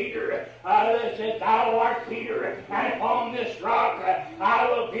telling Peter, said, thou art Peter, and upon this rock I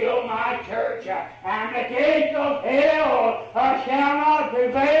will build my church, and the gates of hell shall not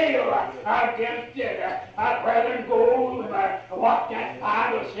prevail against it. Brethren, go what that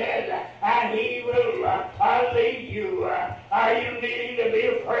Bible says, and He will lead you. You need to be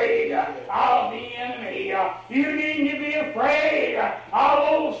afraid of the enemy. You need to be afraid of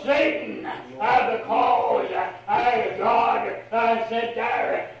old Satan, because God said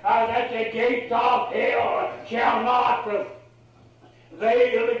there that the gates of hell shall not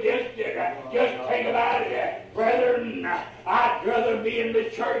prevail against it. Just think about it, brethren. I'd rather be in the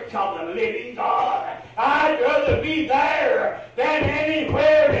church of the living God. I'd rather be there than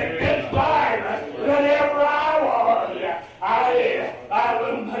anywhere in this life that ever I was.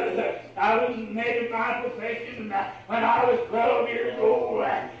 I was made my profession when I was 12 years old,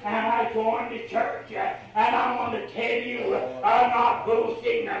 and I joined the church. And I want to tell you, I'm not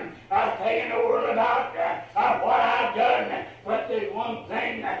boasting and telling the world about what I've done, but there's one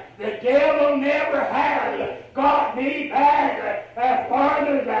thing: the devil never has got me back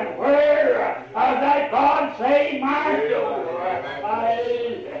farther than where that God saved my soul.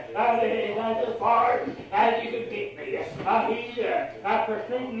 That's as far as you can get me. He's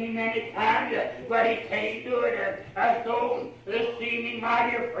pursued me many times, but he can't do it. So this evening, my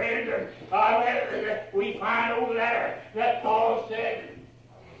dear friend, we find over there that Paul said,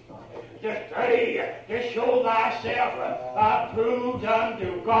 to study, to show thyself approved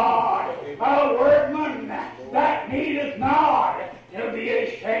unto God, a workman that needeth not to be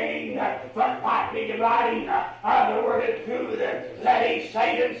ashamed, but rightly dividing the word of truth, that a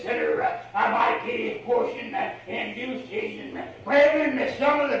Satan sinner might get his portion in due season. Brethren,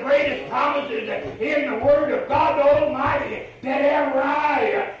 some of the greatest promises in the Word of God Almighty that ever I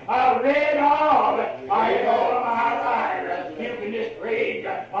read of are in all of my life. You can just read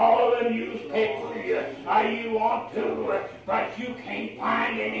all the newspapers you want to, but you can't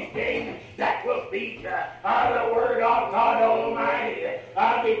find anything that will beat the Word of God Almighty.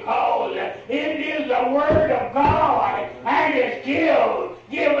 Because it is the Word of God, and it's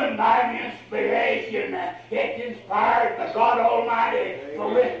given by inspiration. It's inspired by God Almighty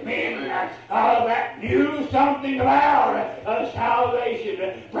for with men that knew something about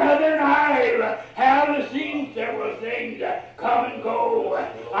salvation. Brethren, I have seen several things come and go.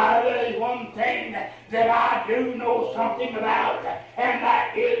 There's one thing that I do know something about, and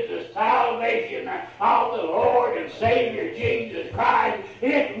that is the salvation of the Lord and Savior Jesus Christ.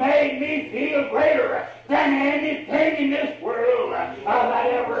 It made me feel greater than anything in this world that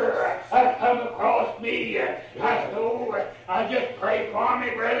ever come across me. So just pray for me,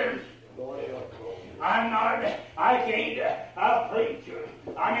 brethren. I can't preach.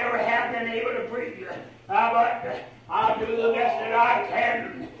 I never have been able to preach, but I'll do the best that I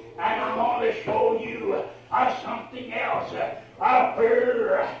can, and I'm going to show you something else.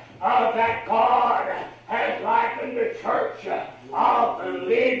 Where that God has likened the church of the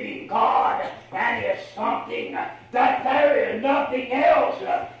living God, and it's something that there is nothing else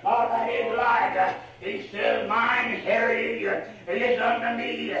that is like. He says, mine heritage is unto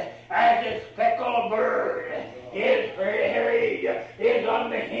me as a speckled bird. His heritage is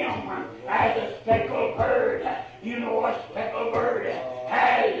unto him as a speckled bird. You know, a speckled bird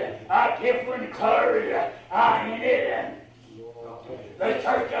has different colors in it. The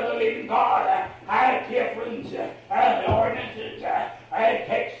church of the living God has different ordinances. It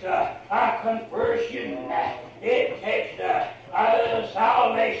takes conversion. It takes the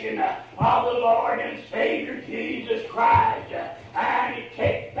salvation of the Lord and Savior Jesus Christ. And it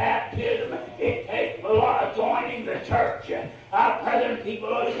takes baptism. It takes joining the church. Present people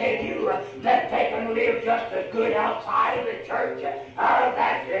will tell you that they can live just as good outside of the church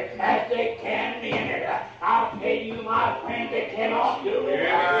as they can in it. I'll tell you, my friend, they cannot do it.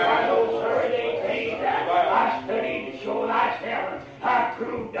 No, sir, they can't. I studied to show thyself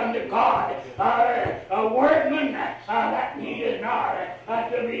proved unto God, a workman that needed not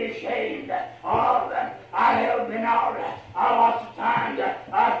to be ashamed of. I have been out lots of times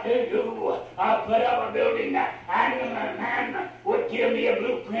to do put up a building, and the man would give me a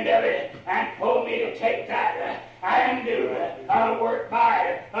blueprint of it and told me to take that and do work by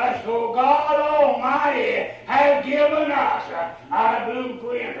it. So God Almighty has given us a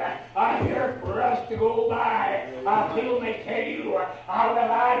blueprint here for us to go by. People may tell you, well,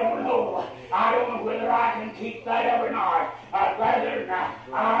 I don't know. I don't know whether I can keep that up or not. Rather,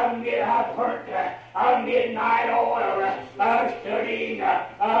 I'm midnight oil studying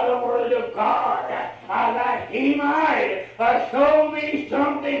the Word of God that He might show me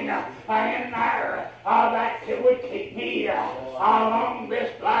something in there that would keep me along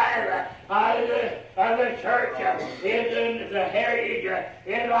this life the church is in the heritage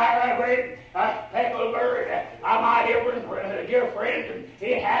is like a speckled bird. My dear friend,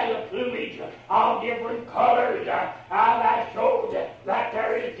 it has a plumage of different colors. That shows that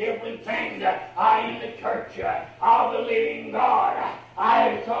there is different things in the church of the living God.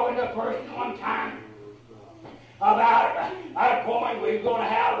 I saw in the person one time about we were going to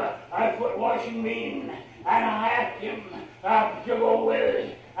have a foot washing meeting, and I asked him to go with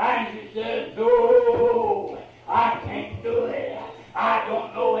us, and she said, "No, I can't do it. I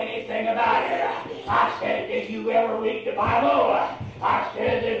don't know anything about it." I said, "Did you ever read the Bible?" I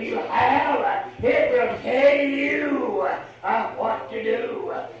said, "If you have, it will tell you what to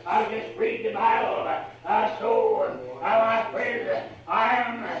do. I just read the Bible." My friend,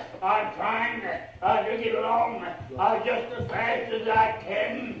 I'm trying to get along just as fast as I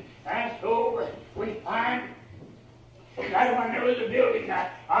can, and so we find that when there was a building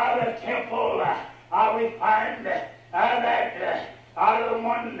of the temple, we find that the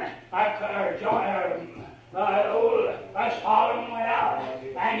one old Solomon went out,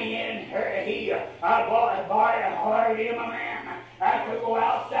 and he hired him a man to go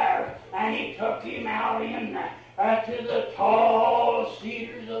out there, and he took him out in to the tall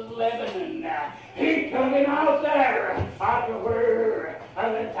cedars of Lebanon. He took him out there to where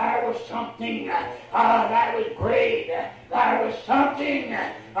there was something that was great. There was something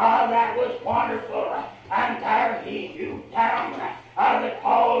that was wonderful. And there he hewed down the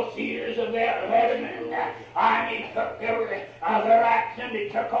tall cedars of Lebanon. And he took their axe and he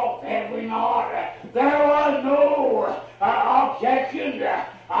took off every knot. There was no objection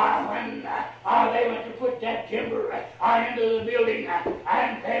when they went to put that timber into the building,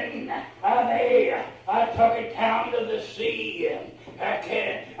 and then they took it down to the sea.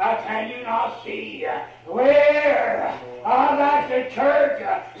 Can you not see where that the church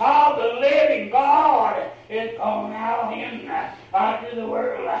of the living God is going out into the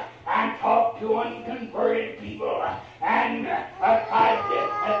world and talk to unconverted people and try to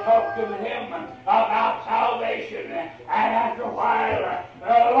talk to them about salvation, and after a while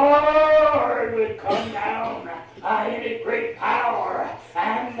the Lord would come down in His great power,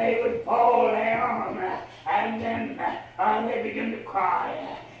 and they would fall down, and then they begin to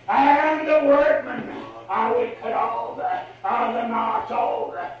cry, and the workmen would cut all the knots,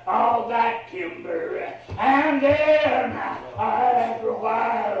 all that timber, and then after a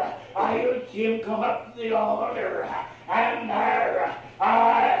while you'd see him come up to the altar, and there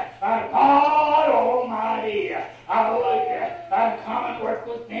God Almighty would come and work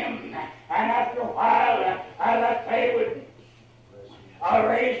with them, and after a while that they would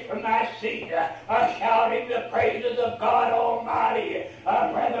raised from thy seat, shouting the praises of God Almighty.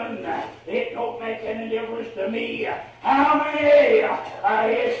 Brethren, it don't make any difference to me how many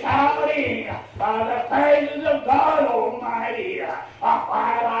is shouting the praises of God Almighty while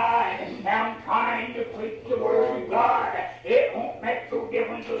I am trying to preach the Word of God. It won't make no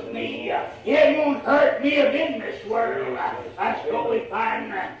difference with me. It won't hurt me a bit in this world. That's what we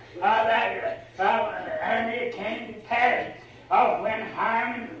find that and it came to pass when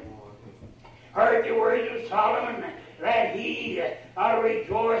Hyman heard the words of Solomon, that he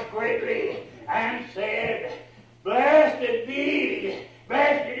rejoiced greatly and said, Blessed is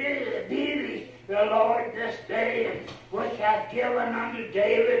the Lord this day, which hath given unto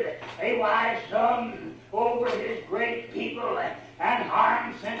David a wise son over his great people. And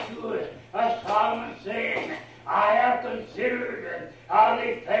Hyman sent to Solomon, saying, I have considered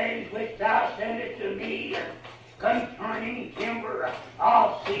the things which thou sendest to me concerning timber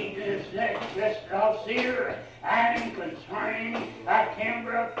of cedar, and concerning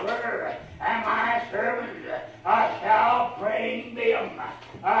timber of fir, and my servant shall bring them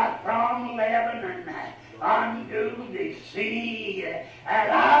from Lebanon unto the sea,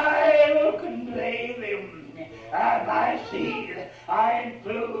 and I will convey them by sea and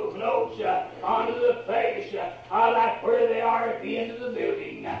floats onto the place like where they are at the end of the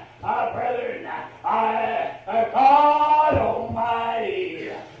building. Brethren, God Almighty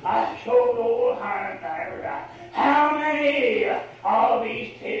showed old Hyman there how many of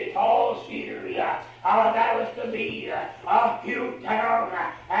these tall cedars that was to be hewed down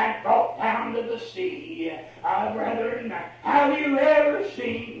and brought down to the sea. Brethren, have you ever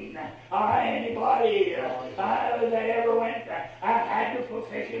seen anybody that ever went had the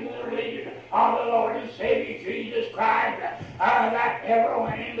profession of the religion of the Lord and Savior Jesus Christ that ever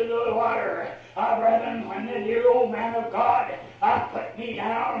went into the water? Brethren, when the dear old man of God put me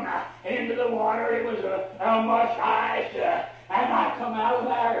down into the water, it was much ice And I come out of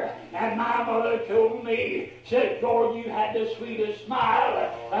there, and my mother told me, said, George, you had the sweetest smile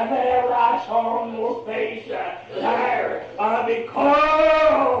that ever I saw on your face there,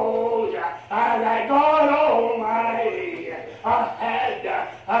 because that God Almighty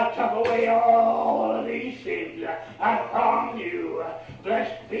had took away all of these sins from you.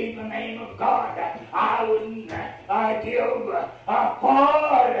 Blessed be the name of God. I wouldn't give God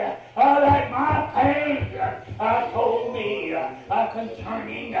that my parents told me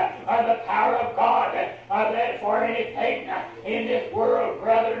concerning the power of God that for anything in this world,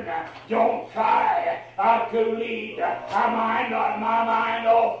 brethren, don't try to lead my mind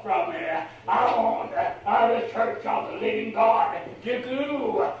off from it. I want the church of the living God to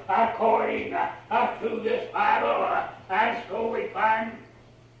do according to this Bible. And so we find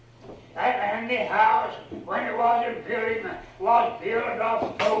that the house, when it was building, was built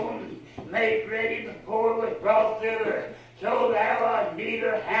of stone, made ready before it was brought thither. So there was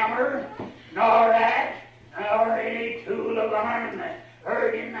neither hammer, nor axe, nor any tool of iron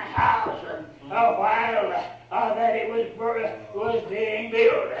heard in the house while that it was being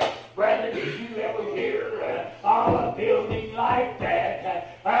built. Brother, did you ever hear of a building like that?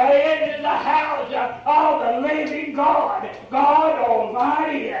 It is the house of the living God, God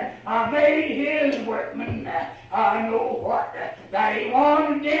Almighty. Made His workmen know what that He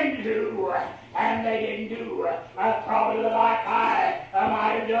wanted them to do. And they didn't do probably like I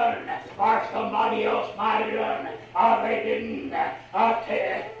might have done, or somebody else might have done. They didn't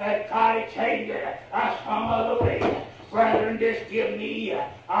try to change it some other way. Brethren, just give me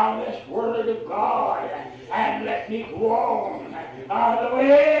this word of God and let me go on the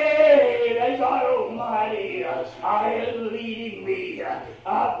way that God Almighty is leading me.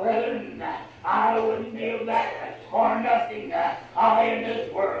 Brethren, I wouldn't give that for nothing in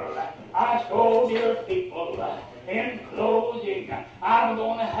this world. So, dear people, in closing, I'm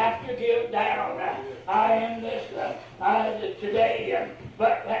going to have to give down in this today.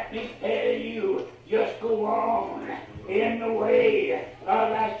 But let me tell you, just go on in the way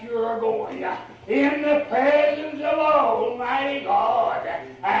that you're going, in the presence of Almighty God,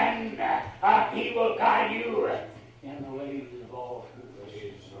 and He will guide you in the ways of all truth.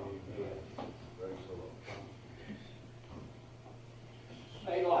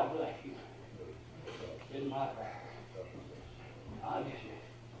 May God bless you in my prayer. I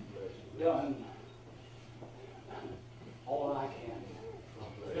just done all I can.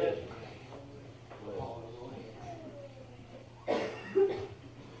 Yes.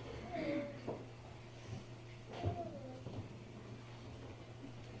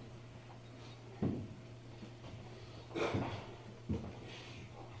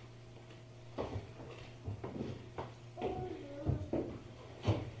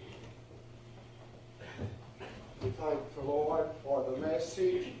 Thank the Lord for the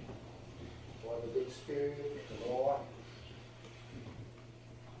message, for the good spirit of the Lord,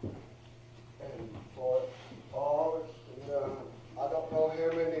 and for all that's been done. I don't know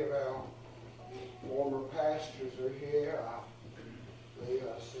how many of our former pastors are here. I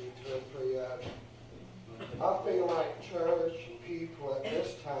see 2 or 3 of them. I feel like church people at this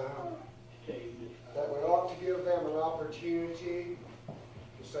time that we ought to give them an opportunity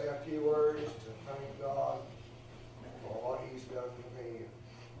to say a few words to thank God for what He's done for them.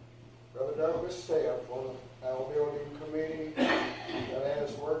 Brother Douglas Steph, one of our building committee that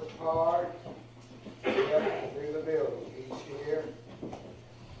has worked hard to help do the building. He's here.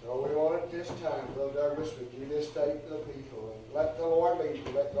 So we want at this time, Brother Douglas, would you just state to the people and let the Lord lead you,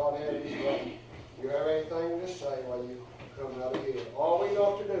 let God have His way. If you have anything to say while you come out of here. All we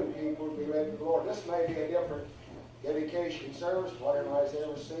know to do, people, is be led to the Lord. This may be a different dedication service what everybody's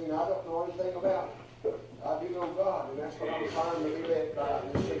ever seen. I don't know anything about it. I do know God, and that's what I'm trying to be led by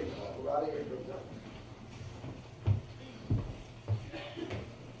this evening. Right here, brother.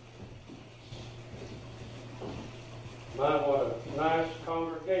 My, what a nice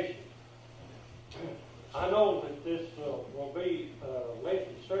congregation. I know that this will be a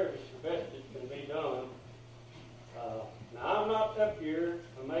lengthy service, the best it can be done. Now, I'm not up here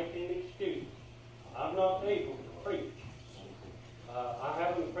to make any excuse. I'm not able to preach. I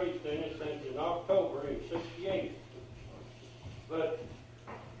haven't preached any since in October in '68. But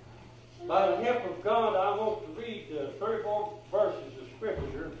by the help of God, I want to read 34 verses of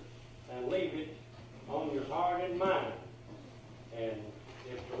Scripture and leave it on your heart and mind. And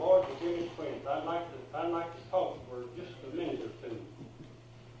if the Lord will give me strength, I'd like to talk for just a minute or two.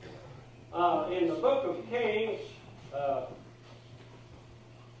 In the book of Kings,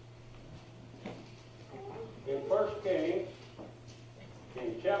 in 1 Kings,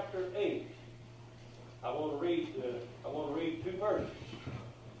 in chapter 8, I want to read 2 verses,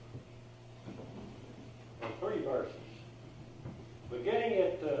 or 3 verses, beginning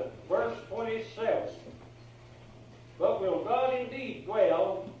at verse 27. But will God indeed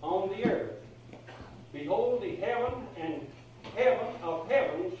dwell on the earth? Behold, the heaven and heaven of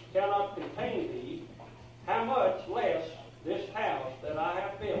heavens cannot contain thee. How much less this house that I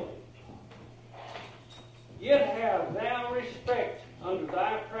have built? Yet have thou respect unto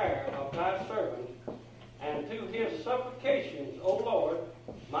thy prayer of thy servant, and to his supplications, O Lord,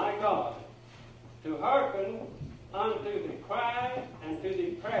 my God, to hearken unto the cry and to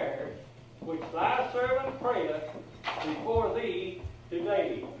the prayer which thy servant prayeth before thee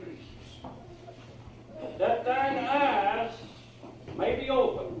today, that thine eyes may be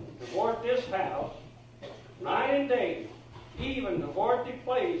open toward this house night and day, even toward the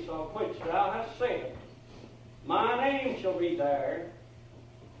place of which thou hast said, my name shall be there,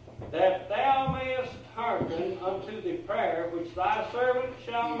 that thou mayest hearken unto the prayer which thy servant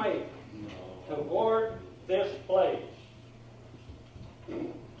shall make toward this place.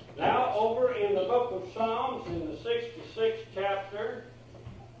 Now over in the book of Psalms, in the 66th chapter,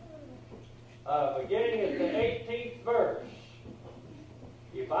 beginning at the 18th verse,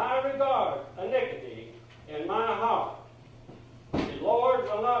 if I regard iniquity in my heart, the Lord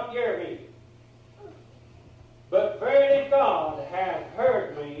will not hear me. But verily God hath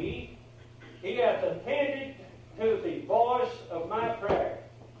heard me, he hath attended to the voice of my prayer.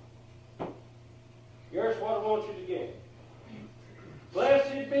 Here's what I want you to get.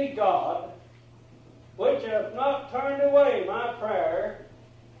 Blessed be God, which hath not turned away my prayer,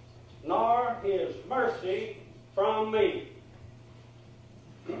 nor his mercy from me.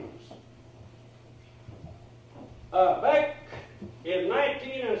 Back in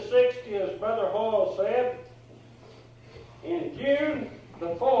 1960, as Brother Hall said, in June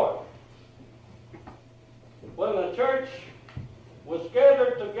the 4th, when the church was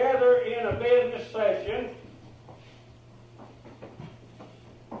gathered together in a business session,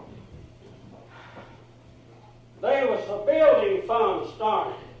 there was a building fund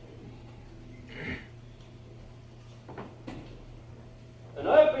started. And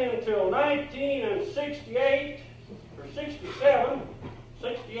up until 1968, or 67,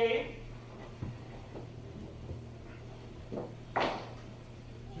 68,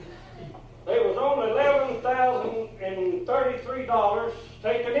 there was only $11,033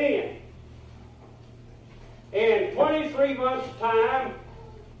 taken in. In 23 months' time,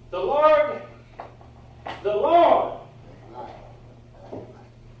 the Lord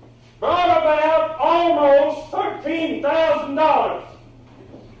brought about almost $13,000.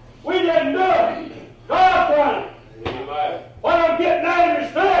 We didn't do it. God done it. What I'm getting at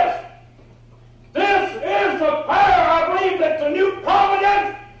is this is the prayer I believe that the New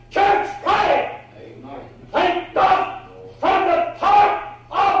Providence Church prayed. Thank God from the top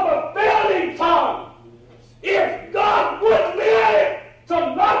of the building fund. If God wouldn't be at it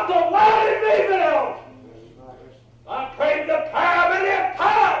to not to let it be built, I prayed the prayer many a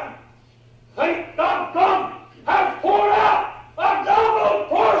time. Thank God God has poured out a double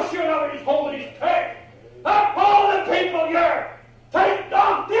portion of His Holy Spirit upon the people here. Thank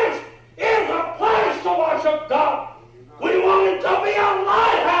God this is a place to worship God. We want it to be a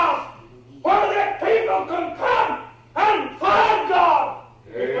lighthouse where the people can come and find God.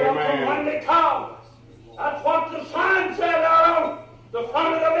 Amen. When they come. That's what the sign said out on the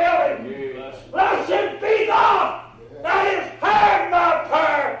front of the building. Yes. Blessed be God that has heard my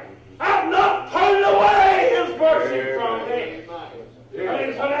prayer and not turned away His mercy from me.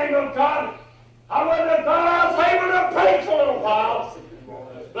 Praise the name of God. I wouldn't have thought I was able to preach a little while.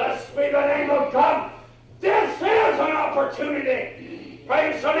 Blessed be the name of God. This is an opportunity.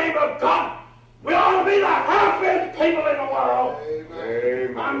 Praise the name of God. We ought to be the happiest people in the world.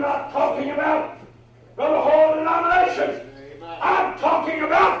 Amen. I'm not talking about the whole denominations. I'm talking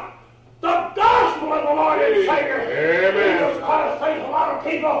about the gospel of the Lord and Savior. Amen. Jesus Christ saves a lot of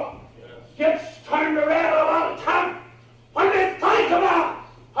people. Gets turned around a lot of time when they think about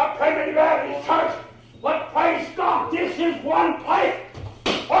a Primitive Baptist church. But praise God, this is one place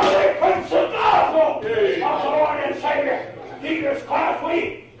where they preach the gospel of the Lord and Savior, Jesus Christ.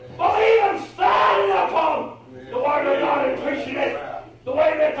 We believe in standing upon the Word of God and preaching it the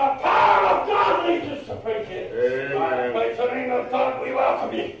way that the power of God leads us to preach it. Praise the name of God, we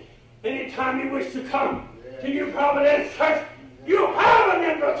welcome you. Anytime you wish to come to New Providence Church, you have an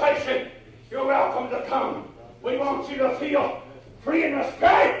invitation. You're welcome to come. We want you to feel free in the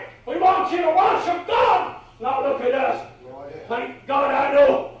Spirit. We want you to worship God, not look at us. Thank God I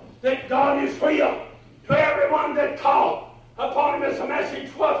know that God is real. To everyone that called upon Him as a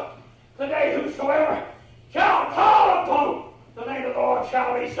message was today, whosoever upon the name of the Lord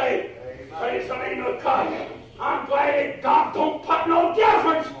shall be saved. Praise the name of God. I'm glad that God don't put no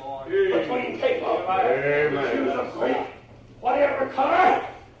difference between people. Jews or Greek, whatever color,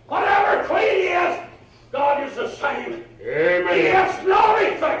 whatever creed he is, God is the same. Amen. He has no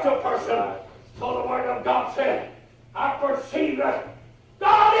respect of person. So the word of God said, I perceive that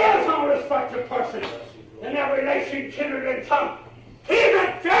God is no respect of person. In every nation, kindred, and tongue, he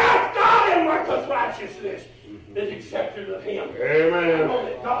that feareth God and worketh righteousness is accepted of him. Amen. I know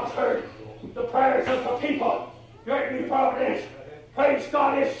that God's heard the prayers of the people. Great New Providence. Praise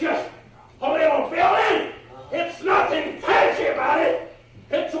God, it's just a little building. It's nothing fancy about it.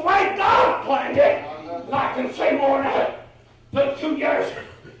 It's the way God planned it. And I can say more than that. The 2 years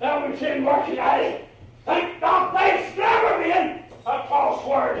that we've been working at it, thank God there's never been a false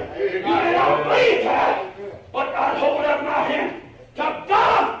word. You may not believe that, but I hold up my hand to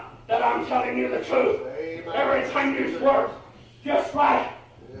God that I'm telling you the truth. Everything is worked just right.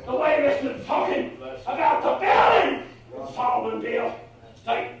 The way this is talking about the building in Solomonville,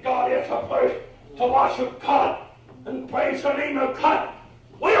 thank God it's a place to worship God and praise the name of God.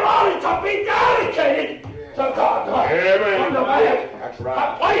 We want it to be dedicated to God. Amen. That's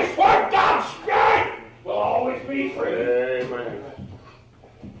right. A place where God's Spirit will always be free. Amen.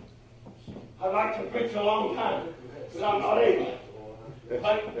 I'd like to preach a long time, but I'm not able.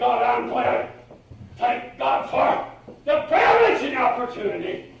 Thank God I'm glad. Thank God for the privilege and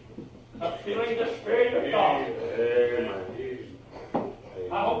opportunity of feeling the Spirit of God. Amen.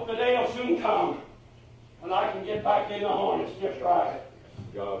 I hope the day will soon come when I can get back in the harness just right.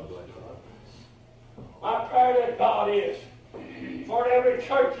 God bless you. My prayer to God is, for every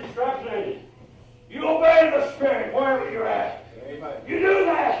church that's represented, you obey the Spirit wherever you're at. Amen. You do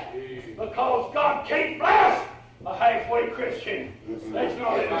that because God can't bless a halfway Christian. That's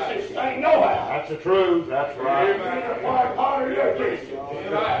not in this thing nowhere. That's the truth. That's right. You're a fire potter, you're a Christian.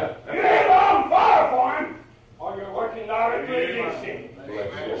 You ain't on fire for him, or you're working directly against him.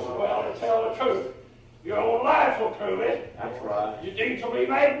 Just well to tell the truth. Your own life will prove it. That's right. Your deeds will be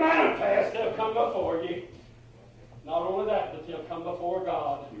made manifest. They'll come before you. Not only that, but they'll come before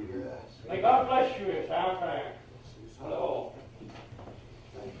God. May God bless you is our prayer. Hello.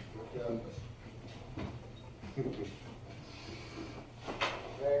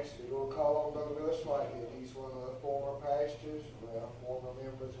 Next, we're going to call on Brother Lewis Whitehead. He's one of the former pastors, former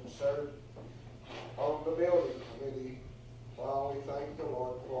members, and served on the building committee. While we thank the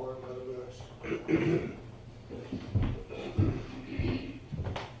Lord for Brother Lewis.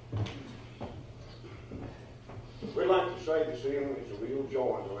 We'd like to say this evening it's a real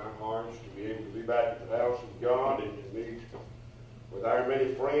joy in our hearts to be able to be back at the house of God and to meet with our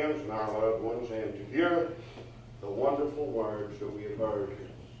many friends and our loved ones and to hear the wonderful words that we have heard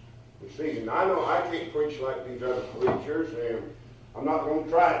this evening. I know I can't preach like these other preachers, and I'm not going to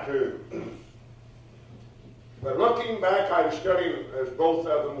try to. But looking back, I was studying as both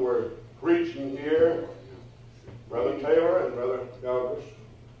of them were preaching here, Brother Taylor and Brother Douglas,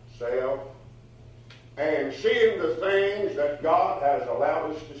 self, and seeing the things that God has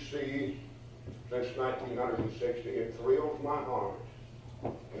allowed us to see since 1960, it thrills my heart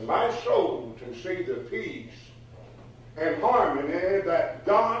and my soul to see the peace and harmony that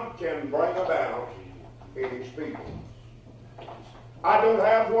God can bring about in His people. I don't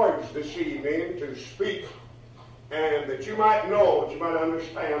have words this evening to speak and that you might know, that you might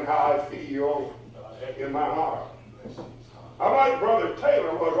understand how I feel in my heart. I'm like Brother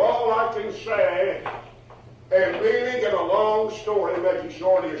Taylor was, all I can say, and really get a long story, make it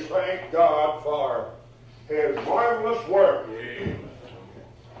short, is thank God for His marvelous work.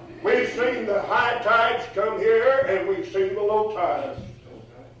 We've seen the high tides come here, and we've seen the low tides.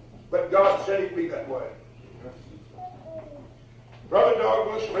 But God said He'd be that way. Brother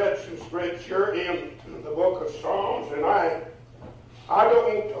Douglas read some scripture in the book of Psalms, and I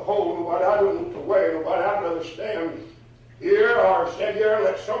don't want to hold nobody, I don't want to weigh nobody. I'd rather stand here or sit here and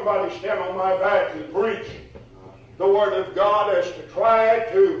let somebody stand on my back and preach the Word of God as to try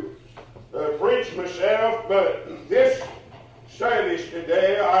to preach myself. But this service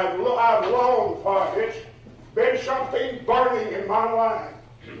today, I've longed for it. It's been something burning in my life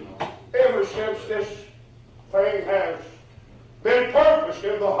ever since this thing has been purposed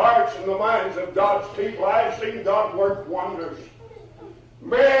in the hearts and the minds of God's people. I've seen God work wonders.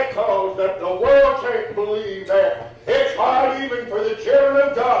 Miracles that the world can't believe that. It's hard even for the children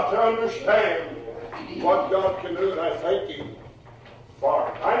of God to understand what God can do, and I thank Him for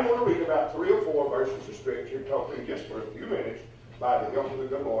it. I'm going to read about 3 or 4 verses of Scripture, talking just for a few minutes by the help of the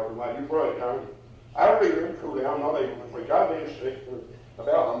good Lord. And while you pray, I really and truly, I'm not able to preach. I've been sick for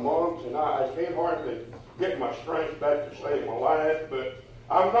about a month, and I can't hardly get my strength back to save my life, but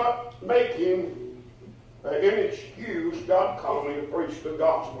I'm not making an excuse. God called me to preach the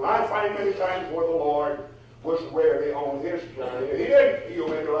gospel. And I find many times where the Lord was ready on his journey. He didn't heal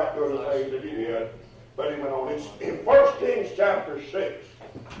me like the other things that he did, but he went on. It's in 1 Kings chapter 6.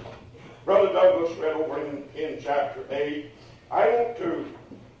 Brother Douglas read over in chapter 8. I want to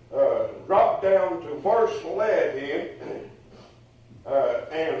drop down to verse 11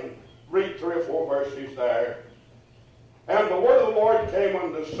 and read 3 or 4 verses there. And the word of the Lord came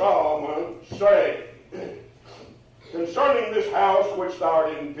unto Solomon, saying, concerning this house which thou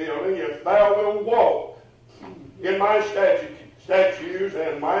art in building, if thou wilt walk in my statutes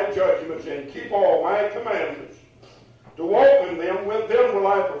and my judgments, and keep all my commandments, to walk in them, with them will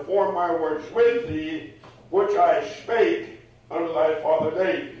I perform my works with thee, which I spake unto thy father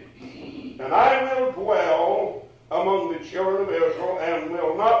David. And I will dwell among the children of Israel, and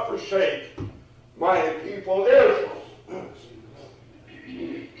will not forsake my people Israel.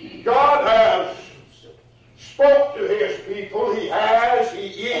 God has spoke to his people. He has, he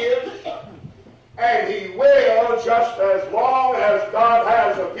is, and he will, just as long as God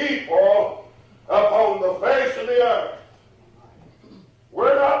has a people upon the face of the earth.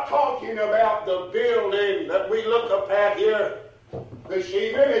 We're not talking about the building that we look up at here this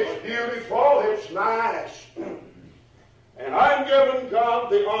evening. It's beautiful, it's nice. And I'm giving God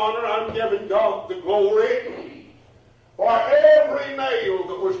the honor, I'm giving God the glory for every nail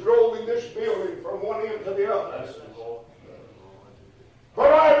that was drove in this building from one end to the other. For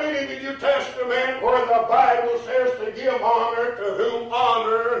I read in the New Testament where the Bible says to give honor to whom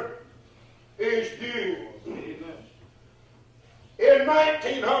honor is due. In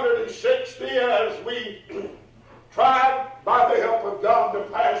 1960, as we tried by the help of God to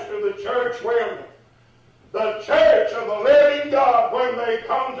pastor the church, when the church of the living God, when they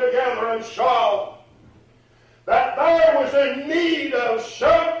come together and saw that there was in need of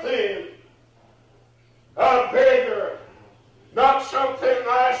something bigger, not something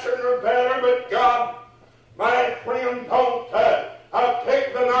nicer or better, but God, my friend, don't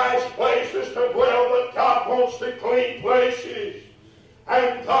take the nice places to dwell, but God wants the clean places.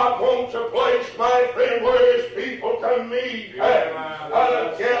 And God wants a place, my friend, where his people can meet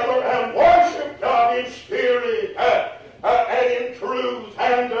together and worship God in spirit and in truth,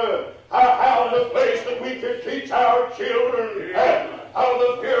 and out of the place that we can teach our children out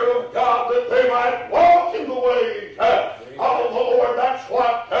of the fear of God, that they might walk in the ways of the Lord. That's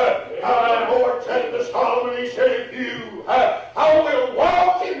what the Lord said to Solomon. He said, if you I will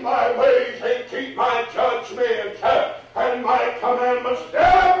walk in my ways and keep my judgments and my commandments,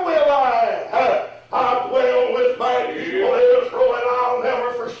 then will I dwell with my people Israel, and I'll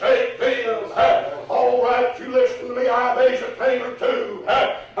never forsake them. All right, you listen to me. There's a thing or two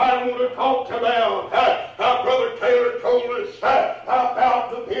I want to talk about. Brother Taylor told us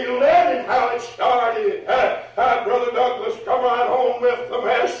about the building and how it started. Brother Douglas come right on with the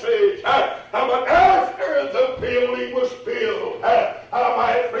message. But after the building was built,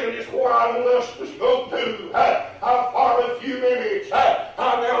 my friend, is where I want us to go to for a few minutes.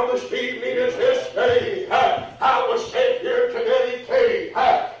 Now this evening is this day. I was sent here to dedicate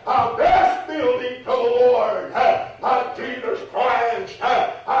this building to the Lord. Jesus Christ.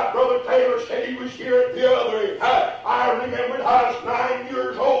 Brother Taylor said he was here at the other. I remembered I was 9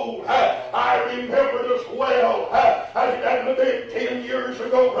 years old. I remembered as well as it hadn't been 10 years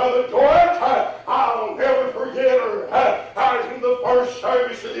ago, Brother George. I'll never forget her. I was in the first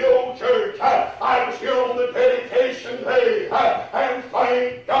service of the old church. I was here on the dedication day, and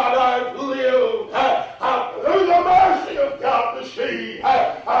thank God I've lived through the mercy of God to see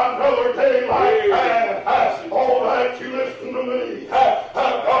another day like that. All right, you listen to me.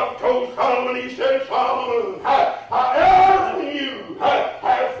 God told Solomon, he said, Solomon, after you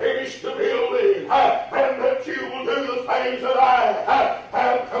have finished the building, and that you will do the things that I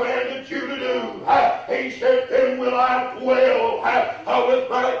have commanded you to do, he said, then will I dwell with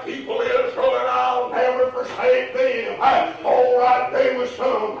my people Israel, and I'll never forsake them. All right, there was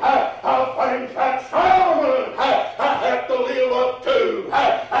some things that Solomon had to live up to.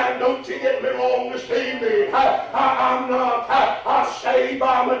 And don't you get me wrong this evening. I'm not saved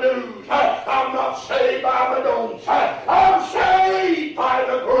by my do's. I'm not saved by my don'ts. I'm saved by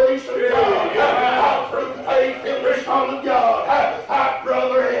the grace of God. Through faith in the Son of God.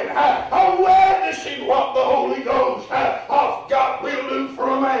 Brother, and witnessing what the Holy Ghost of God will do for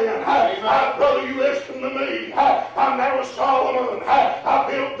a man. Brother, you listen to me. And there was Solomon.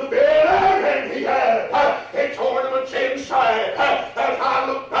 Built the building, and he had its ornaments inside. As I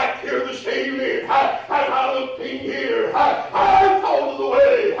look back here this evening, as I looked in here, I thought of the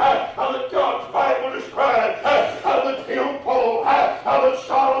way that God's Bible describes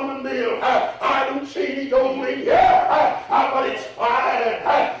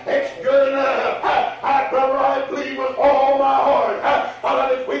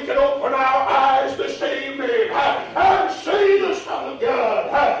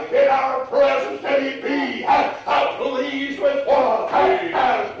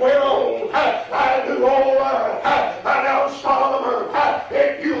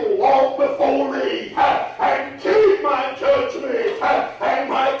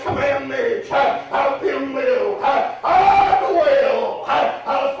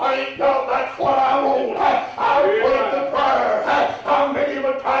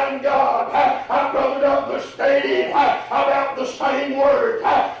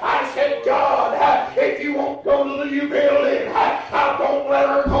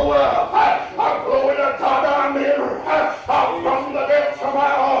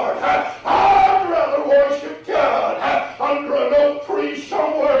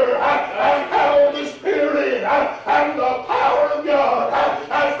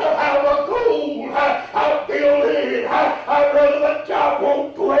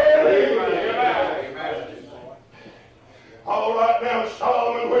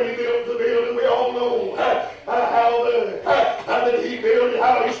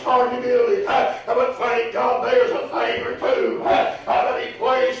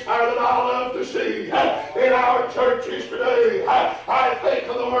our churches today. I think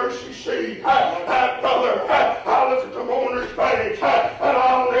of the mercy seat. Brother, I look at the mourner's badge, and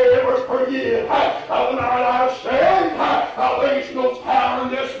I'll never forget the night I said, there's no power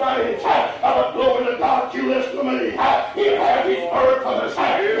in this badge. But glory to God, you listen to me. He has his purpose.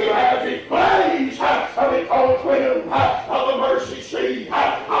 He has his place. Because when the mercy seat,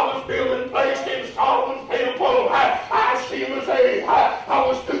 I was building placed in Solomon's temple, I see him say, I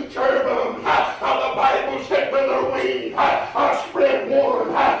was two cherubim. The Bible said with their wings, I spread one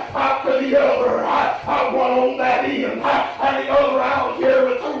after the other. One on that end, and the other out here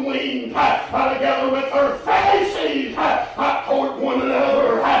with their wings, together with their faces toward one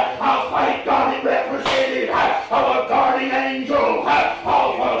another. Thank God it represented a guardian angel of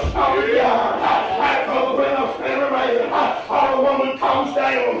a stone yard. When a sinner man or a woman comes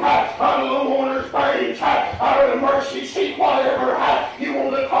down on the mourner's page or the mercy seat, whatever you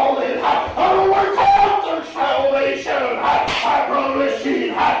want to call it, or work out their salvation. Brother, listen,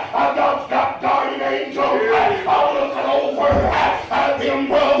 God's got guardian angels looking over them,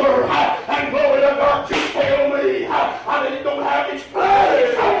 brother, and glory to God, you tell me that he don't have his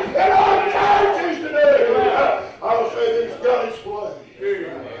place in our churches today. I'll say that he's got his place.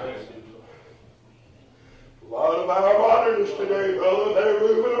 A lot of our moderns today, brother, they're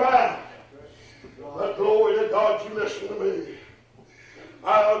moving about. But glory to God, you listen to me.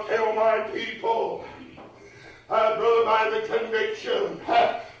 I'll tell my people, brother, by the conviction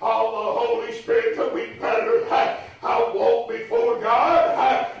of the Holy Spirit, that we better walk before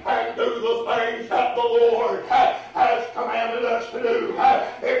God and do the things that the Lord has commanded us to do.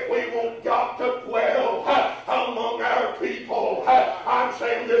 If we want God to dwell among our people, I'm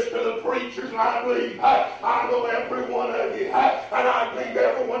saying this to the preachers, and I believe I know every one of you, and I believe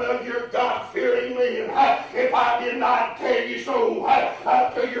every one of you are God-fearing men. If I did not tell you so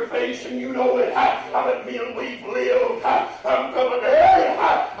to your face, and you know it, but men, we've lived until the day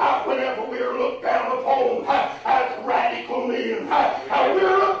whenever we are looked down upon as radical men, we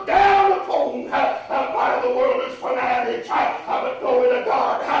are looked down upon by the world as fanatics. But glory to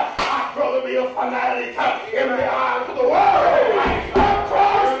God, I'd rather be a fanatic in the eyes of the world.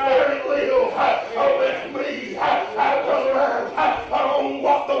 Christ very little with me, brother, on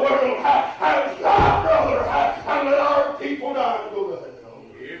what the world has done, brother, and let our people die. Go ahead.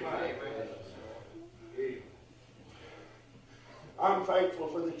 I'm thankful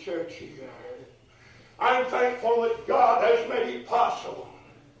for the church here. I'm thankful that God has made it possible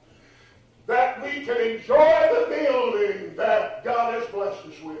that we can enjoy the building that God has blessed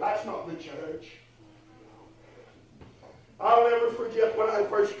us with. That's not the church. I'll never forget when I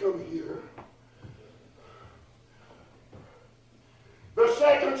first come here. The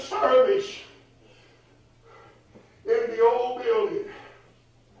second service in the old building,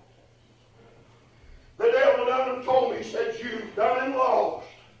 the devil done and told me, he said, you've done and lost.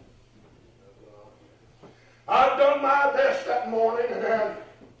 I've done my best that morning, and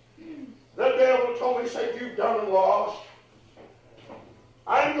the devil told me, said, you've done and lost.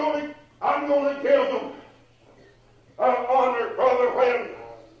 I'm going to give them honor, brother, when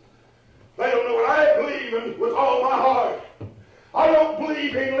they don't know what I believe in with all my heart. I don't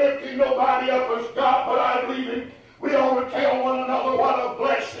believe in lifting nobody up as God, but I believe in we ought to tell one another what a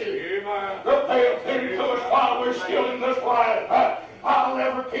blessing that they have been to us while we're still in this life. I'll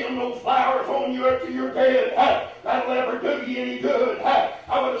never pin no flowers on you after you're dead. That'll never do you any good.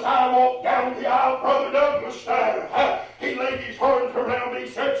 As I walked down the aisle, Brother Douglas he laid his arms around me,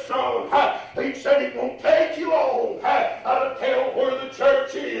 said, son, he said it won't take you long to tell where the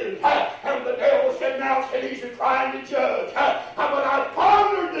church is. And the devil said, now said he's trying to judge. But I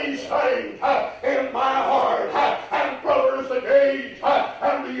pondered these things in my heart. And brother, as the days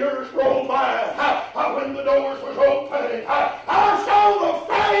and the years rolled by, when the doors was opening, I saw the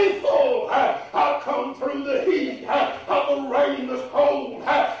faithful come through the heat of the rain that's cold,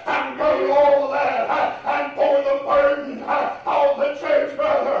 and burn all of that, and pour the burden of the church,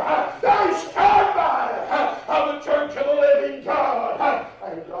 brother. They stand by the church of the living God.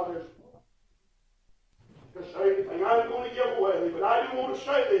 And brothers, to say anything I'm going to give away, but I do want to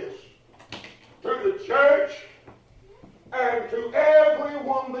say this to the church and to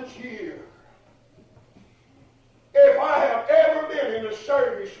everyone that's here. If I have ever been in a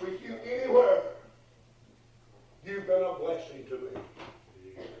service with you anywhere, you've been a blessing to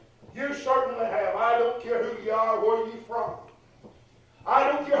me. You certainly have. I don't care who you are, where you're from.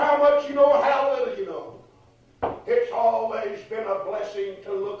 I don't care how much you know or how little you know. It's always been a blessing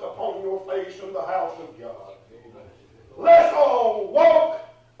to look upon your face in the house of God. Let's all walk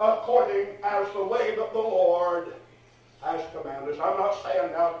according as the way that the Lord has commanded us. I'm not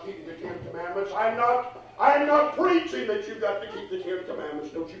saying now keeping the Ten Commandments. I'm not preaching that you've got to keep the Ten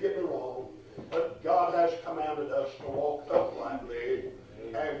Commandments. Don't you get me wrong. But God has commanded us to walk uprightly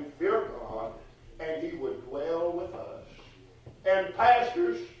and fear God, and He would dwell with us. And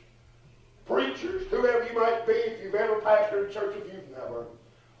pastors, preachers, whoever you might be, if you've ever pastored a church, if you've never,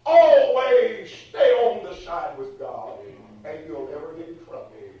 always stay on the side with God, and you'll never get in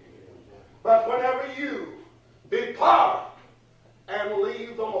trouble. But whenever you depart and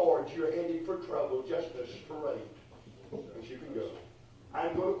leave the Lord, you're headed for trouble just as straight as you can go.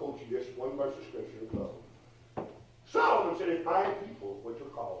 I'm going to quote you just one verse of Scripture and close. Solomon said, if my people, which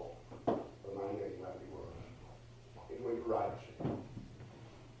are called, for my name might be worth, he's going to write it.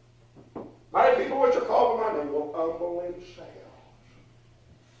 My people which are called by my name will humble themselves.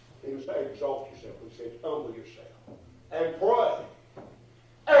 He didn't say exalt yourself, he said humble yourself. And pray.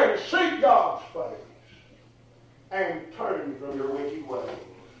 And seek God's face. And turn from your wicked ways.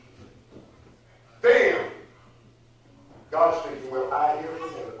 Then God's thinking, well, I hear from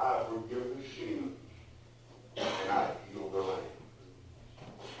heaven, I forgive the sin, and I heal the land.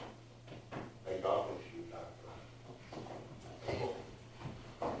 May God bless you.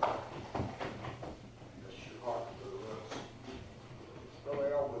 Bless your heart for us. Brother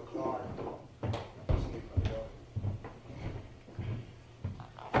Elmer Clark.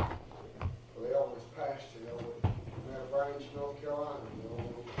 Brother Elmer's pastor over in Branch, North Carolina.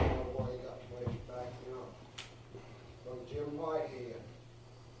 Why he got placed back, Brother Jim Whitehead,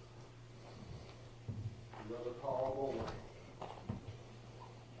 Brother Paul Bowen.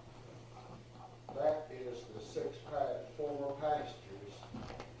 That is the six former pastors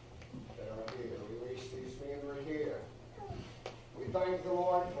that are here. We wish these men were here. We thank the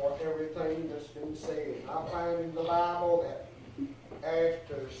Lord for everything that's been said. I find in the Bible that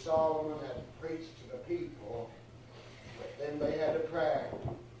after Solomon had preached to the people, then they had a prayer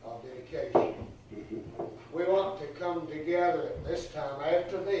of dedication. We want to come together at this time.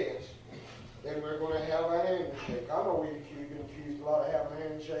 After this, then we're going to have a handshake. I know we've been accused a lot of having a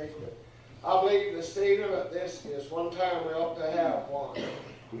handshake, but I believe this evening that this is one time we ought to have one.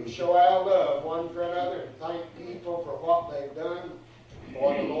 We show our love one for another and thank people for what they've done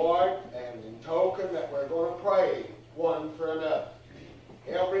for the Lord, and in token that we're going to pray one for another.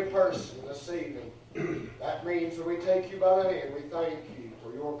 Every person this evening, that means that we take you by the hand. We thank you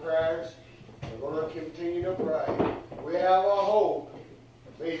for your prayers. We're going to continue to pray. We have a hope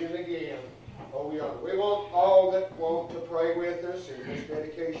of meeting again. Oh, young. We want all that want to pray with us in this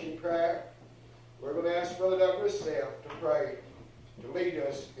dedication prayer. We're going to ask Brother Douglas Self to pray, to lead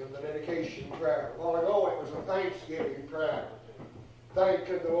us in the dedication prayer. A while ago it was a Thanksgiving prayer.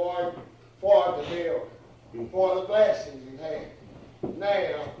 Thanking the Lord for the bill, for the blessings He had.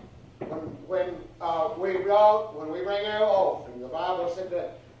 Now, when we bring our offering, the Bible said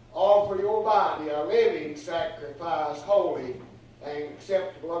that offer your body a living sacrifice, holy and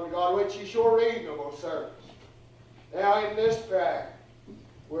acceptable unto God, which is your reasonable service. Now in this prayer,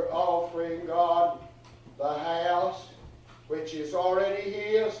 we're offering God the house, which is already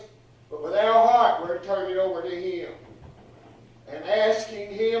His, but with our heart we're turning it over to Him and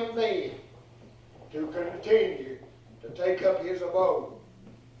asking Him then to continue to take up His abode.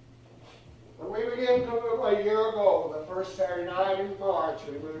 When we began to move a year ago, the first Saturday night in March,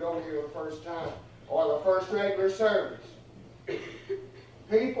 we moved over here the first time, or the first regular service,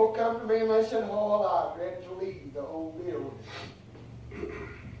 people come to me and they said, oh, I'm ready to leave the old building.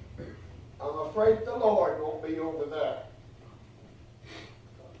 I'm afraid the Lord won't be over there.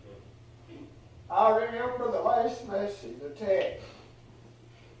 I remember the last message, the text,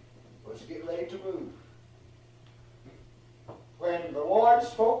 was get ready to move. When the Lord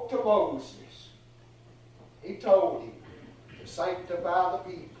spoke to Moses, He told him to sanctify the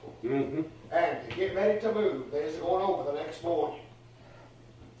people and to get ready to move. They was going over the next morning.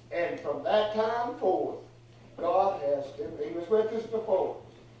 And from that time forth, God has been, He was with us before.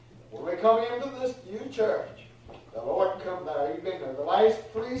 When we come into this new church, the Lord come there. He's been there the last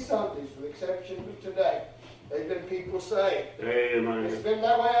 3 Sundays, with the exception of today. There's been people saved. Amen. It's been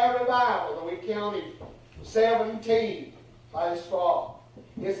that way every Bible that we counted 17 last fall.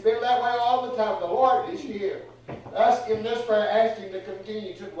 It's been that way all the time. The Lord is here. Us in this prayer, ask Him to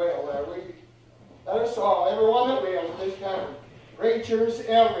continue to dwell there. Let us all, everyone that will at this time, preachers,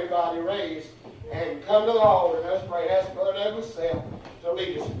 everybody raise and come to the altar and let's pray. Ask Brother Douglas Self to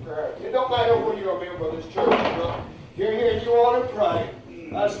lead us in prayer. It don't matter when you're a member of this church or not. If you're here and you want to pray,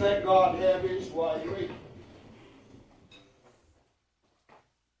 let's let God have His way. Read.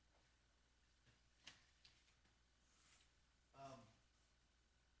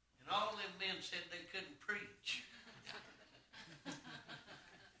 And all them men said they couldn't preach.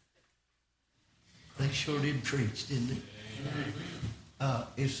 sure did preach, didn't they?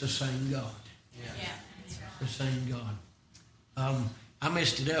 It's the same God. Yeah, that's right. The same God. I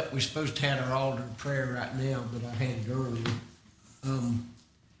messed it up. We're supposed to have our altar of prayer right now, but I had it earlier.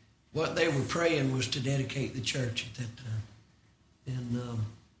 What they were praying was to dedicate the church at that time. And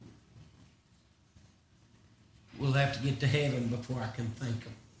we'll have to get to heaven before I can thank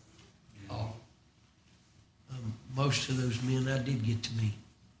them all. Most of those men I did get to meet.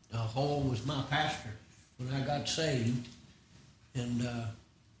 Hall was my pastor when I got saved, and then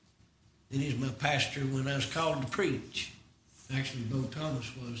he's my pastor when I was called to preach. Actually, Bo Thomas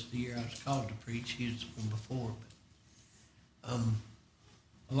was the year I was called to preach. He was the one before. But,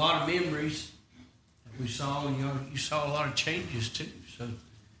 a lot of memories that we saw. You saw a lot of changes too. So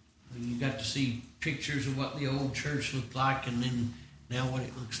you got to see pictures of what the old church looked like, and then now what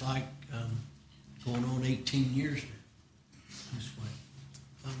it looks like. Going on 18 years now this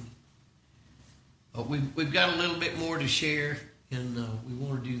way. But we've got a little bit more to share, and we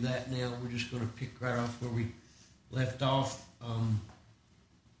want to do that now. We're just going to pick right off where we left off.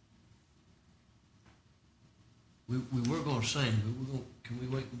 We were going to sing, but can we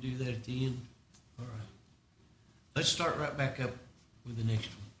wait and do that at the end? All right. Let's start right back up with the next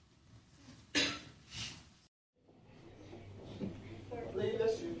one. I believe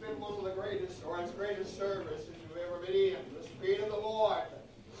this has been one of the greatest, or its greatest services you've ever been in. The Spirit of the Lord,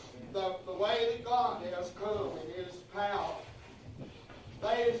 the way that God has come in His power.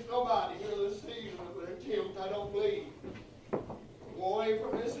 There is nobody here this season that would attempt, I don't believe, to go away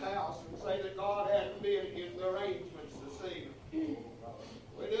from this house and say that God hadn't been in the arrangements this evening.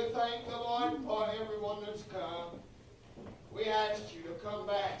 We do thank the Lord for everyone that's come. We ask you to come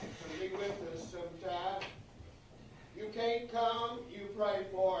back and be with us sometime. You can't come, you pray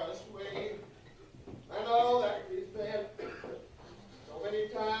for us. I know that we've been so many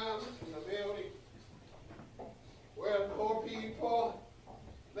times in the building where poor people,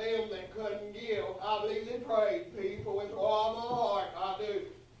 them that couldn't give, I believe they prayed people with all my heart, I do.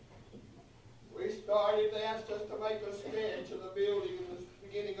 We started, they asked us to make a sketch of the building in the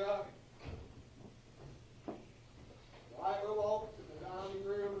beginning of it. Right, we walked to the dining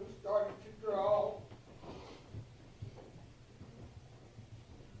room and started to draw.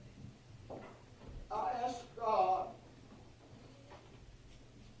 I asked God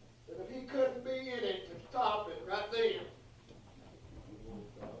that if He couldn't be in it, to stop it right then.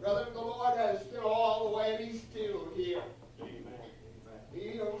 Brother, the Lord has still all the way, and He's still here.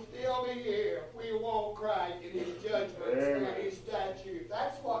 He'll still be here if we won't cry in His judgments and His statutes.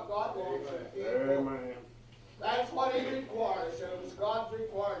 That's what God wants of people. Amen. That's what He requires of us. God's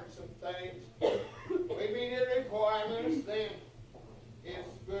required some things. We meet His requirements, then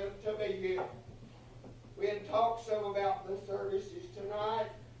it's good to be here. We had talked some about the services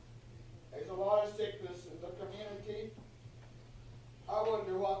tonight. There's a lot of sickness in the community. I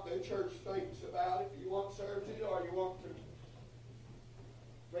wonder what the church thinks about it. Do you want services or you want to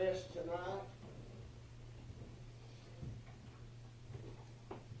rest tonight?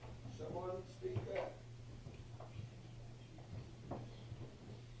 Someone speak up.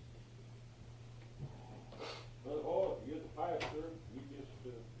 Brother Hall, you're the pastor. You just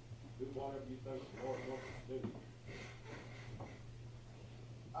do whatever you think the Lord wants you to do.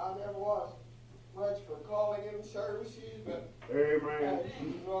 I never was much for calling in services, but Amen. as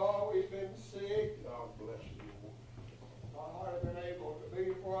you know, we've been sick. God bless you. I hardly been able to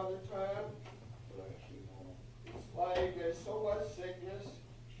be for other time. Bless you. It's like there's so much sickness.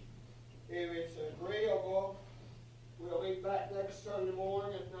 If it's agreeable, we'll be back next Sunday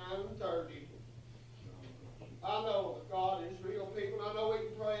morning at 9:30. I know that God is real, people. I know we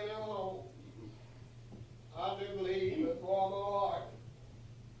can pray in our home. I do believe with all my heart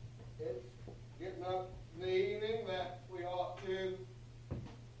it's getting up in the evening that we ought to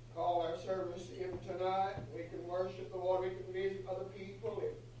call our service in tonight. We can worship the Lord. We can visit other people.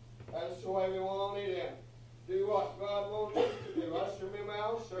 If that's the way we want it, and do what God wants us to do. Let's remember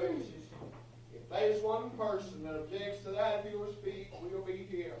our services. If there's one person that objects to that, if you will speak, we'll be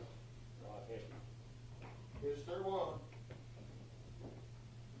here. Is there one?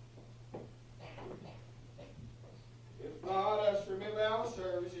 If not, let's remember our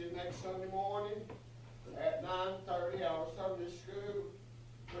services next Sunday morning at 9:30, our Sunday school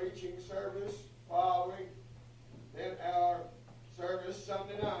preaching service following. Then our service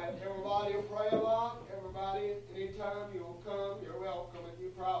Sunday night. Everybody will pray a lot. Everybody, anytime you'll come, you're welcome at New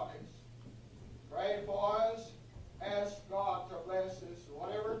Providence. Pray for us. Ask God to bless us.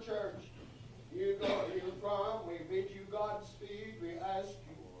 Whatever church you from, we bid you Godspeed. We ask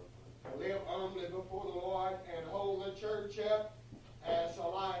you to live humbly before the Lord and hold the church up as a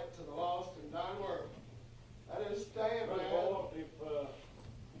light to the lost and dying world.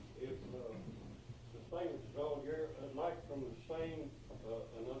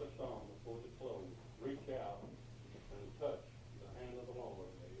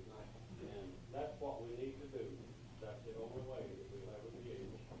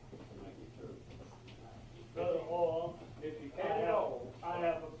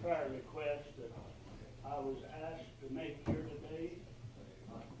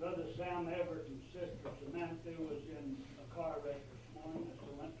 Sam Everett and Sister Samantha was in a car wreck this morning as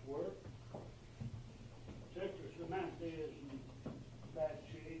they went to work. Sister Samantha is in bad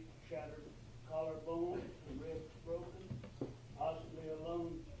shape, shattered collarbone, and ribs broken, possibly a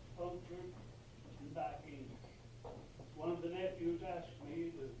lung punctured, and back injury. One of the nephews asked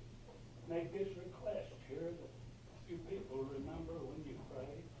me to make this request here that you people remember when you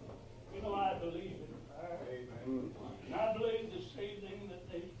pray. You know, I believe in prayer. Amen. And I believe this evening that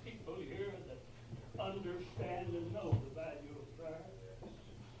there's people here that understand and know the value of prayer.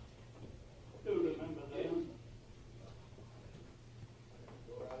 Do remember them.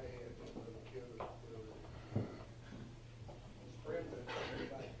 Go right ahead. And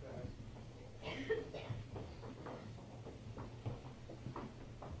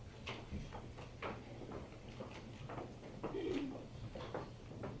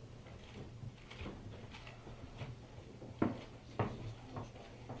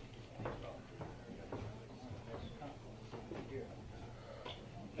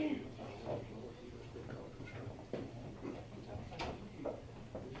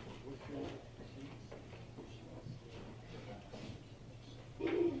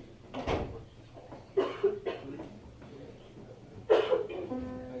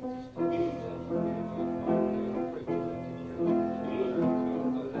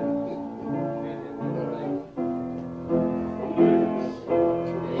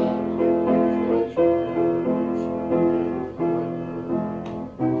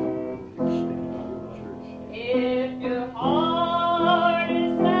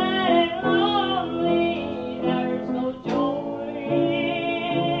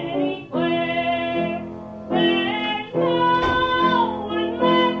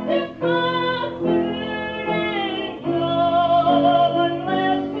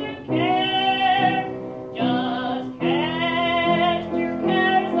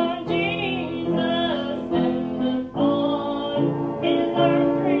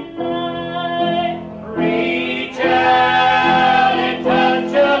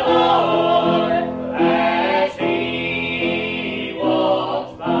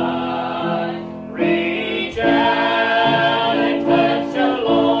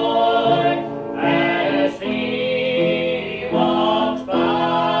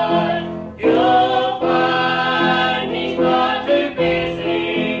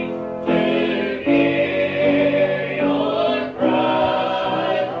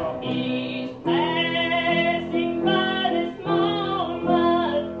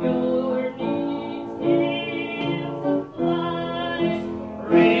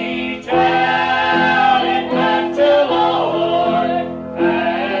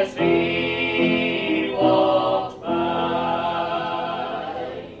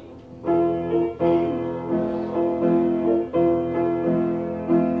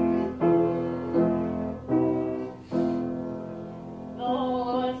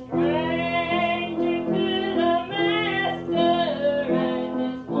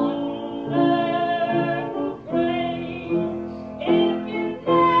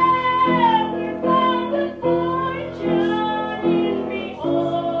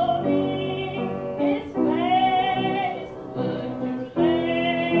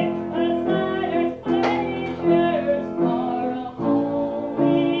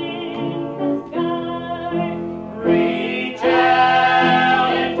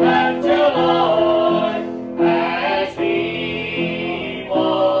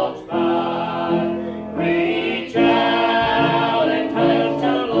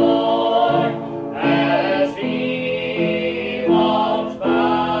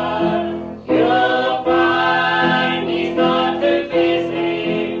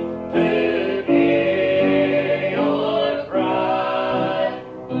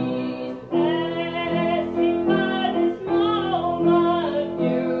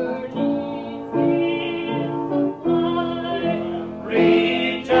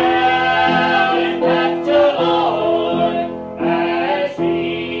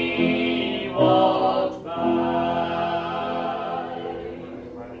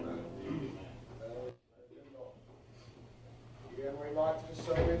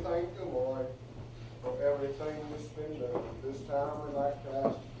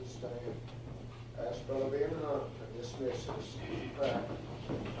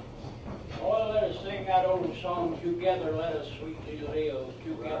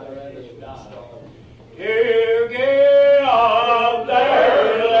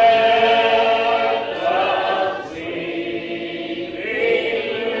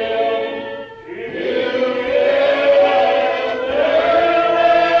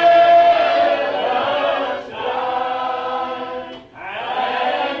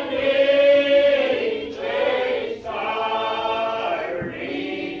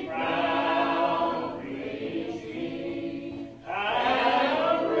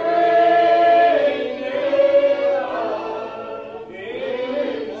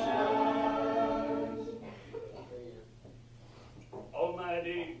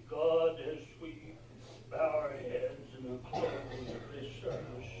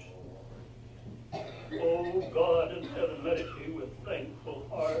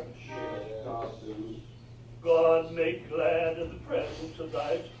hearts. God, make glad in the presence of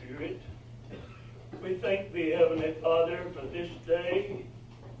thy Spirit. We thank thee, Heavenly Father, for this day,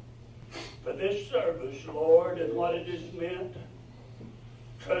 for this service, Lord, and what it has meant.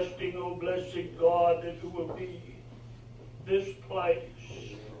 Trusting, O blessed God, that it will be this place,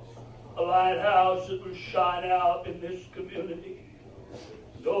 a lighthouse that will shine out in this community.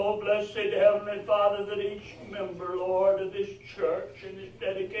 Oh, blessed Heavenly Father, that each member, Lord, of this church and this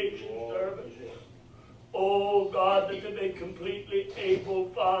dedication service, oh God, that they be completely able,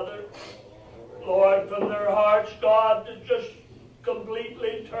 Father, Lord, from their hearts, God, to just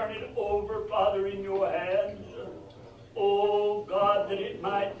completely turn it over, Father, in your hands. Oh God, that it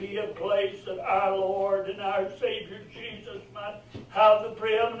might be a place that our Lord and our Savior Jesus might have the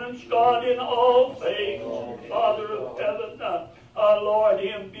preeminence, God, in all things, Father of heaven. Lord,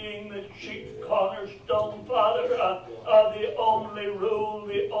 Him being the chief cornerstone, Father, the only rule,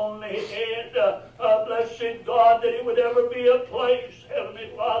 the only head. Blessed God, that it would ever be a place,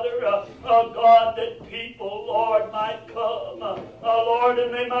 Heavenly Father, God, that people, Lord, might come, Lord,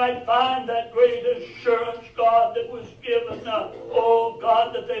 and they might find that great assurance, God, that was given, oh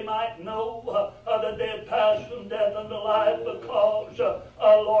God, that they might know that they had passed from death unto life because,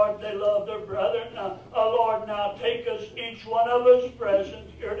 Lord, they love their brethren. Lord, now take us, each one of us present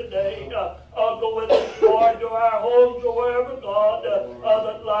here today. Go with us, Lord, to our homes or wherever, God,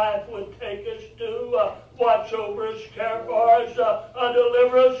 that life would take us to. Watch over us, care for us,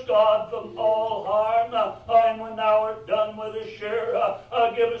 deliver us, God, from all harm. And when thou art done with us here,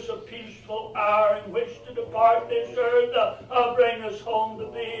 give us a peaceful hour in which to depart this earth. Bring us home to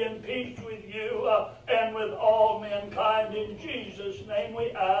thee in peace with you and with all mankind. In Jesus' name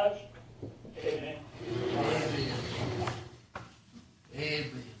we ask. Amen. Amen.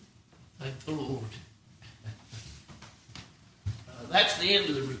 Amen. Thank the Lord. That's the end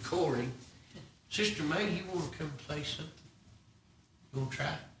of the recording. Sister May, you want to come play something? You want to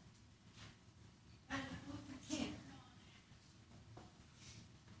try?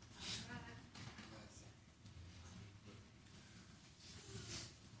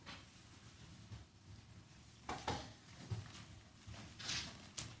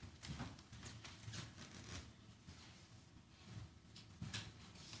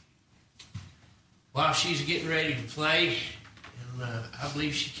 While she's getting ready to play, and I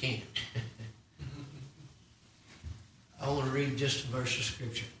believe she can. I want to read just a verse of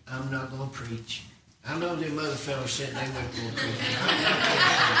Scripture. I'm not going to preach. I know them other fellows said they weren't going to preach. I'm not going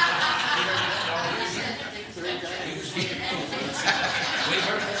to preach. We've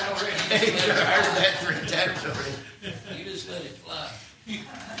heard that already. You've heard that 3 times already. You just let it fly.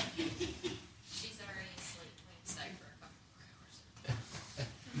 She's already asleep. We can stay for a couple more hours.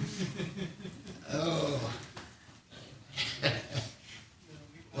 Oh.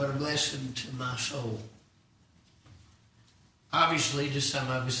 What a blessing to my soul. Obviously, to some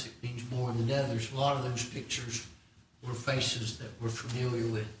of us, it means more than others. A lot of those pictures were faces that we're familiar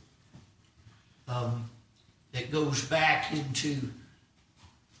with. That goes back into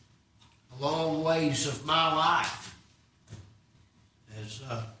a long ways of my life as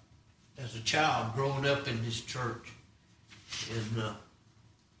a child growing up in this church and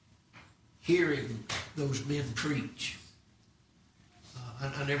hearing those men preach.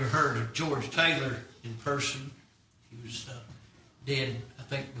 I never heard of George Taylor in person. He was dead, I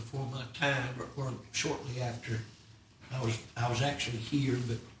think, before my time, or shortly after I was actually here.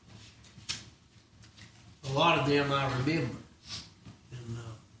 But a lot of them I remember. And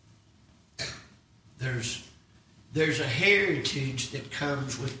there's a heritage that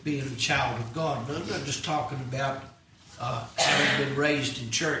comes with being a child of God. And I'm not just talking about having been raised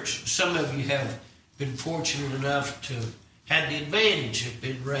in church. Some of you have been fortunate enough to have the advantage of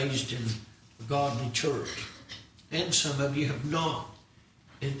being raised in a godly church. And some of you have not.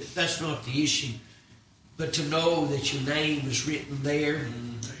 And that's not the issue. But to know that your name is written there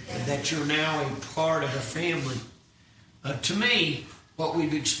and that you're now a part of a family. To me, what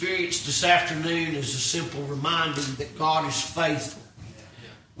we've experienced this afternoon is a simple reminder that God is faithful.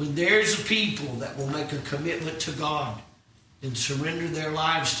 When there's a people that will make a commitment to God and surrender their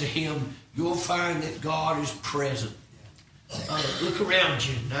lives to Him, you'll find that God is present. Look around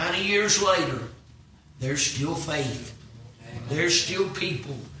you. 90 years later, there's still faith. There's still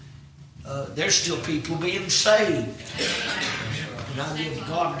people. There's still people being saved. And I give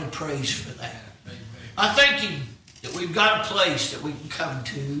God the praise for that. I thank Him that we've got a place that we can come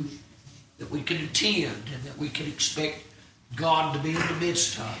to, that we can attend, and that we can expect God to be in the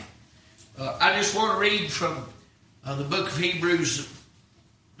midst of. I just want to read from the book of Hebrews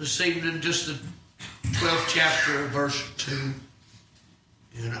this evening, just the 12th chapter, verse 2.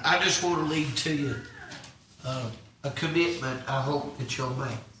 And I just want to lead to you a commitment I hope that you'll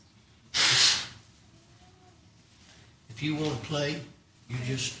make. If you want to play, you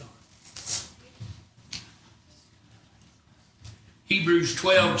just start. Hebrews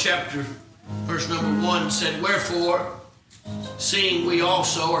 12, chapter, verse number 1 said, "Wherefore, seeing we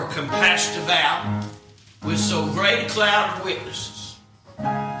also are compassed about with so great a cloud of witnesses,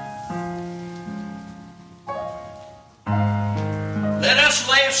 let us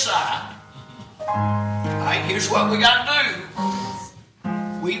lay aside." All right, here's what we got to do.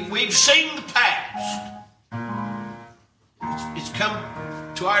 We've seen the past. It's come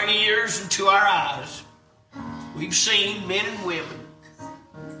to our ears and to our eyes. We've seen men and women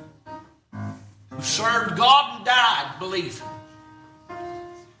who served God and died believing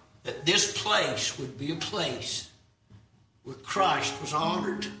that this place would be a place where Christ was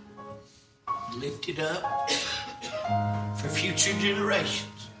honored, lifted up for future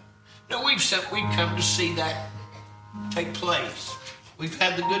generations. Now we've come to see that take place. We've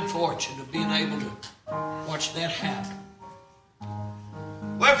had the good fortune of being able to watch that happen.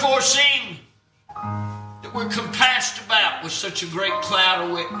 Wherefore, seeing that we're compassed about with such a great cloud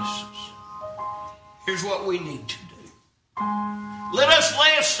of witnesses, here's what we need to do. Let us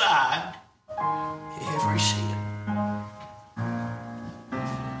lay aside every sin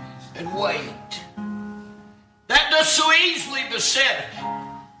and wait. That does so easily beset us.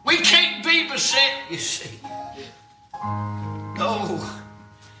 We can't be beset, you see.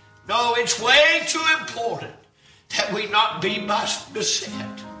 No, it's way too important that we not be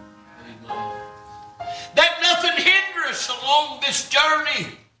beset. That nothing hinder us along this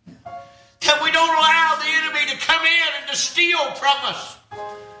journey. That we don't allow the enemy to come in and to steal from us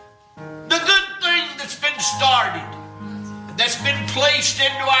the good thing that's been started, that's been placed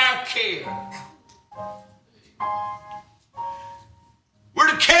into our care. We're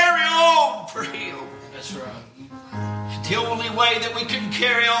to carry on for Him. That's right. The only way that we can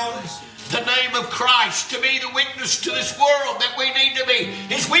carry on the name of Christ to be the witness to this world that we need to be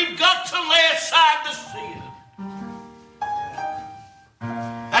is we've got to lay aside the sin.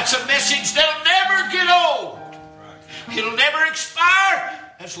 That's a message that'll never get old. It'll never expire.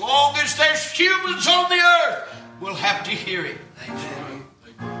 As long as there's humans on the earth, we'll have to hear it.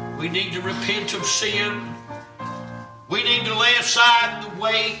 We need to repent of sin. We need to lay aside the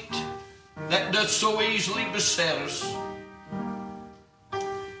weight that does so easily beset us.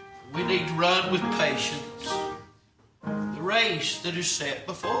 We need to run with patience the race that is set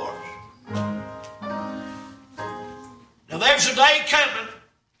before us. Now there's a day coming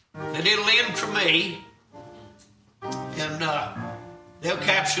that it'll end for me, and they'll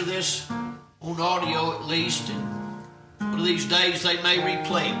capture this on audio at least, and one of these days they may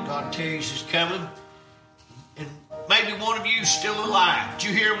replay it. God tarries is coming, and maybe one of you is still alive. Did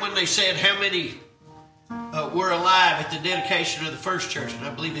you hear when they said how many were alive at the dedication of the first church? And I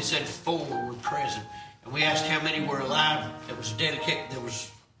believe they said 4 were present. And we asked how many were alive that was dedicated. There was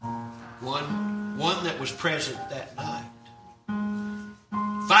one that was present that night.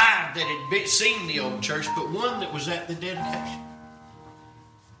 5 that had seen the old church, but 1 that was at the dedication.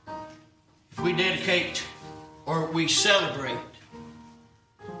 If we dedicate or we celebrate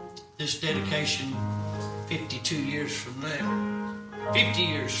this dedication 52 years from now, 50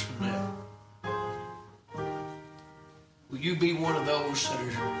 years from now, will you be one of those that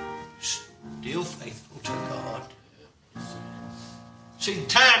are still faithful to God? See, the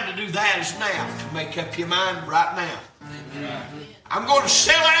time to do that is now, to make up your mind right now. I'm going to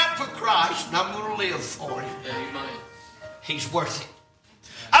sell out for Christ, and I'm going to live for Him. He's worth it.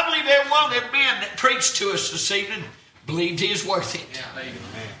 I believe every one of them men that preached to us this evening believed he is worth it.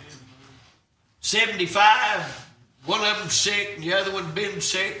 75, one of them sick, and the other one been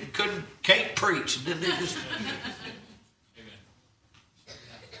sick and can't preach. And then they just...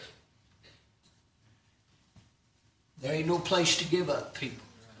 There ain't no place to give up, people.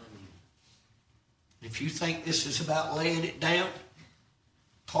 If you think this is about laying it down,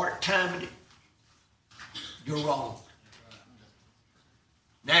 part-timing it, you're wrong.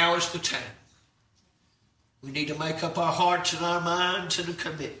 Now is the time. We need to make up our hearts and our minds and a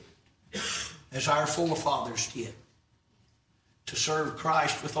commitment, as our forefathers did, to serve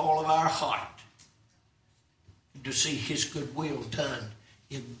Christ with all of our heart and to see His good will done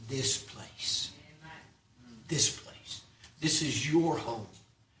in this place. This place. This is your home,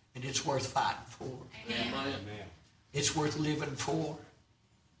 and it's worth fighting for. Amen. It's worth living for.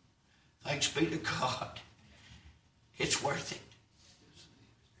 Thanks be to God. It's worth it.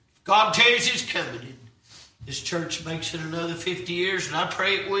 If God tells He's coming in, this church makes it another 50 years, and I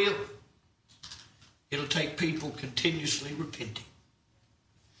pray it will. It'll take people continuously repenting.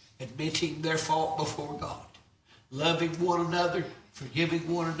 admitting their fault before God, loving one another,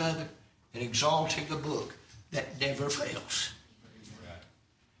 forgiving one another, and exalting a book that never fails.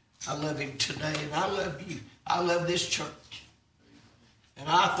 I love him today, and I love you. I love this church. And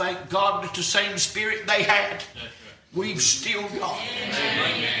I thank God that the same spirit they had, we've still got.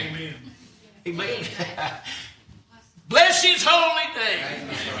 Amen. Amen. Bless his holy name.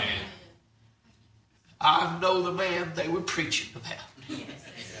 I know the man they were preaching about.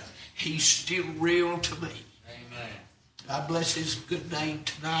 He's still real to me. God bless his good name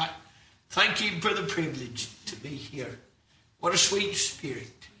tonight. Thank him for the privilege to be here. What a sweet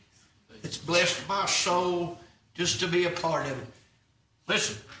spirit. It's blessed my soul just to be a part of it.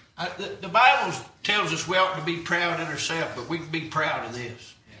 Listen, the Bible tells us we ought to be proud in ourselves, but we can be proud of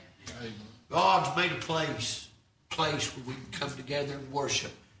this. God's made a place where we can come together and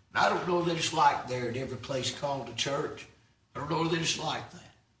worship. And I don't know that it's like there at every place called a church. I don't know that it's like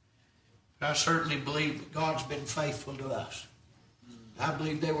that. But I certainly believe that God's been faithful to us. I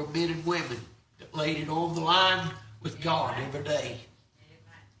believe there were men and women that laid it on the line with God every day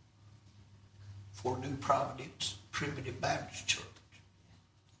for New Providence Primitive Baptist Church.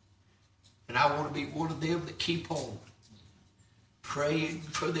 And I want to be one of them that keep on praying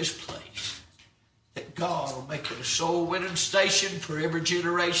for this place, that God will make it a soul-winning station for every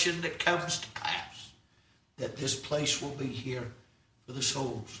generation that comes to pass, that this place will be here for the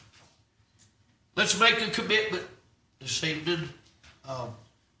souls. Let's make a commitment this evening. I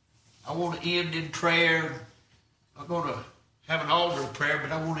want to end in prayer. I'm going to have an altar of prayer,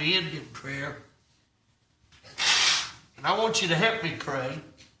 but I want to end in prayer. And I want you to help me pray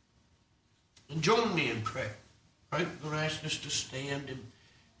and join me in prayer. Right? I'm going to ask us to stand and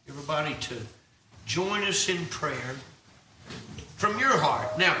everybody to join us in prayer from your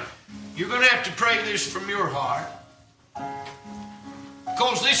heart. Now, you're going to have to pray this from your heart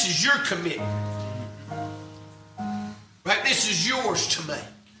because this is your commitment. Right? This is yours to make.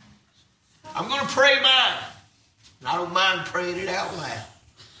 I'm going to pray mine. And I don't mind praying it out loud.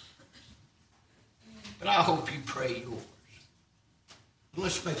 But I hope you pray yours.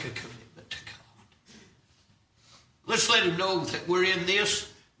 Let's make a commitment to God. Let's let him know that we're in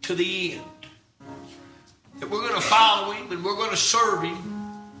this to the end. That we're going to follow him and we're going to serve him.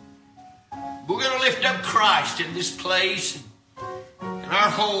 We're going to lift up Christ in this place, in our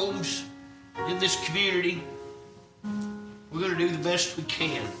homes, in this community. We're going to do the best we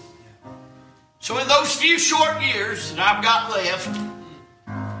can. So in those few short years that I've got left,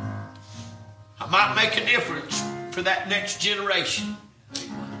 I might make a difference for that next generation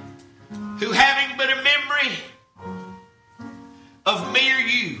who, having but a memory of me or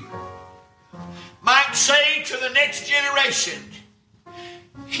you, might say to the next generation,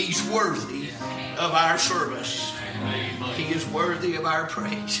 he's worthy of our service. He is worthy of our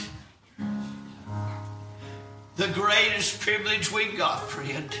praise. The greatest privilege we've got,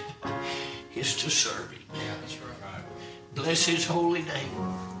 friend, is to serve him. Bless his holy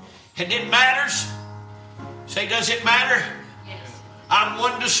name. And it matters. Say, does it matter? Yes. I'm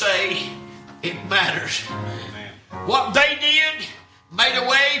one to say it matters. What they did made a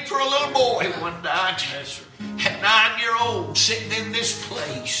way for a little boy one night at 9-year-old sitting in this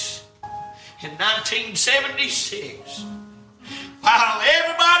place in 1976. While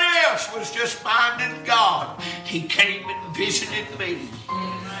everybody else was just minding God, he came and visited me.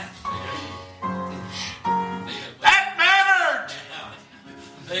 That mattered.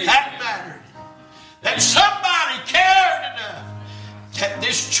 That mattered. That somebody cared enough that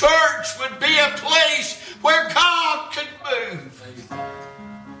this church would be a place where God could move.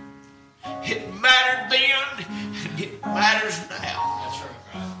 It mattered then, and it matters now. That's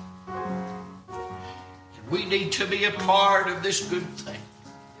right. And we need to be a part of this good thing.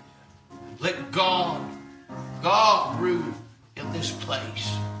 Let God rule in this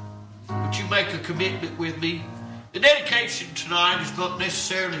place. Would you make a commitment with me? The dedication tonight is not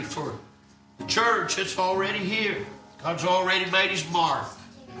necessarily for the church. It's already here. God's already made his mark.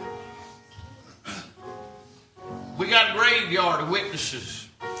 We got a graveyard of witnesses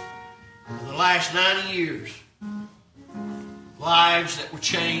in the last 90 years. Lives that were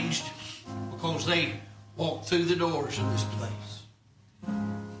changed because they walked through the doors of this place.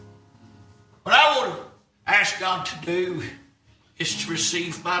 What I want to ask God to do is to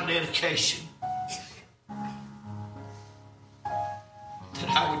receive my dedication. That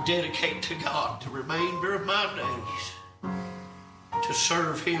I would dedicate to God the remainder of my days to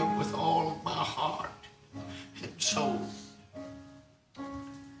serve him with all of my heart and soul.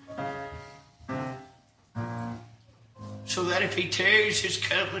 So that if he tarries his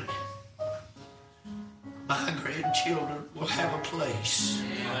coming, my grandchildren will have a place.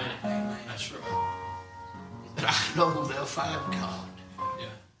 That's right. That I know they'll find God.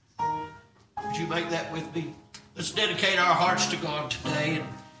 Yeah. Would you make that with me? Let's dedicate our hearts to God today,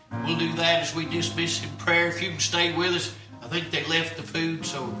 and we'll do that as we dismiss in prayer. If you can stay with us, I think they left the food,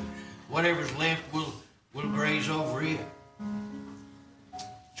 so whatever's left, we'll graze over it.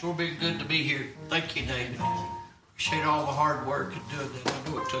 Sure been good to be here. Thank you, David. Appreciate all the hard work in doing that.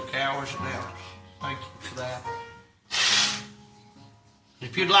 I know it took hours and hours. Thank you for that.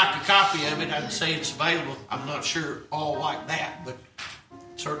 If you'd like a copy of it, I'd say it's available. I'm not sure all like that, but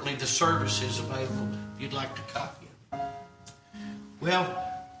certainly the service is available if you'd like to copy it. Well,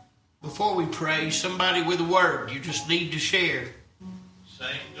 before we pray, somebody with a word you just need to share.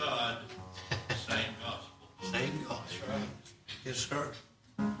 Same God, same gospel. Same gospel. That's right. Yes, sir.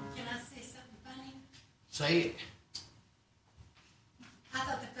 Can I say something funny? Say it. I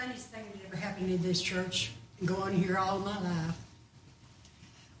thought the funniest thing that ever happened in this church, going here all my life,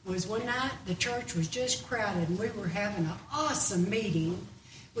 was one night the church was just crowded and we were having an awesome meeting.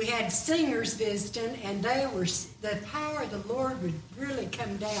 We had singers visiting, and the power of the Lord would really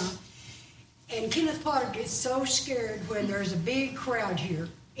come down. And Kenneth Potter gets so scared when there's a big crowd here.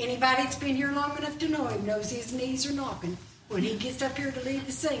 Anybody that's been here long enough to know him knows his knees are knocking when he gets up here to lead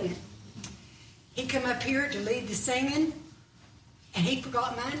the singing. He come up here to lead the singing, and he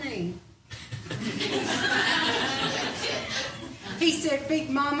forgot my name. He said, "Big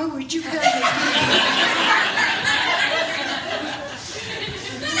Mama, would you come with me?"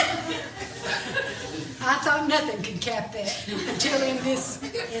 I thought nothing could cap that until in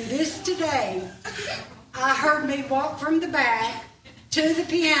this today, I heard me walk from the back to the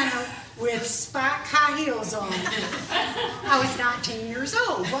piano with spike high heels on. I was 19 years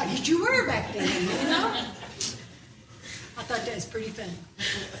old. What did you wear back then, you know? I thought that was pretty funny.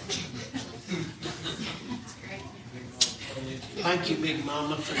 Thank you, Big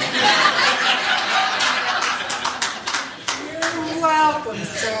Mama, for that. You're welcome,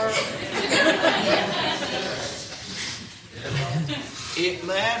 sir. It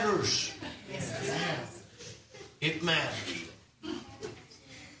matters. Yes, it does. It matters.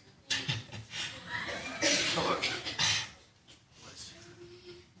 Lord,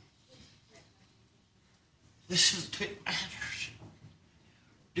 listen, it matters.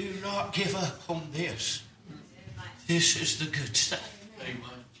 Do not give up on this. This is the good stuff.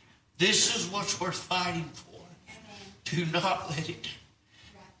 Amen. This is what's worth fighting for. Do not let it.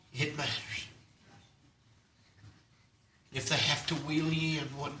 It matters. If they have to wheel you in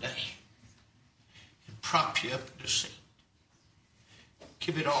one day and prop you up in a seat,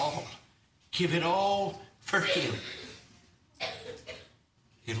 give it all. Give it all for Him.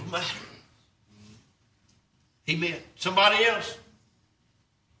 It'll matter. Amen. Somebody else?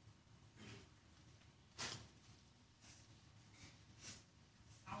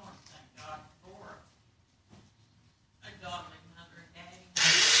 I want to thank God for a godly mother and daddy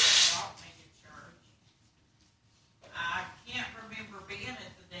who brought me to church. I can't remember being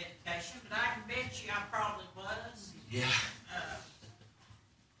at the dedication, but I can bet you I probably was. Yeah.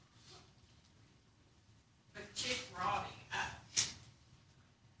 But Chick Roddy,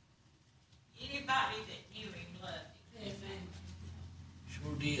 anybody that knew him loved him.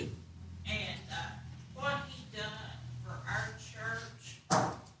 Sure did. And what he done for our church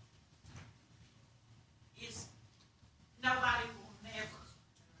is nobody will never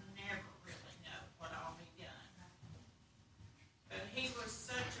really know what all he done. But he was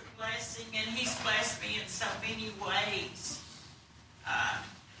such a blessing, and he's blessed me in so many ways.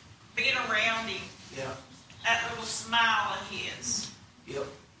 Being around him, Yeah. that little smile of his, Yep.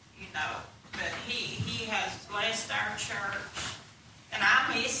 you know, but he has blessed our church, and I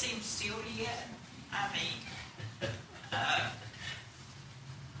miss him still yet. I mean,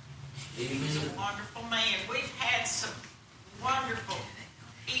 he's a wonderful man. We've had some wonderful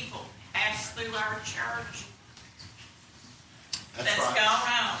people pass through our church that's right. gone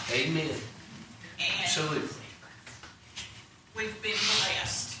on, Amen. and Absolutely. we've been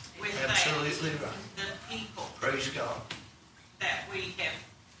blessed with Absolutely that. right. The people Praise God. that we have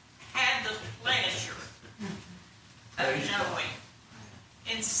had the pleasure Praise of God. knowing.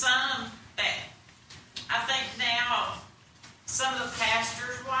 And some that I think now, some of the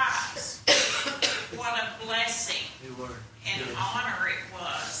pastors' wives, what a blessing They were. and Yes. honor it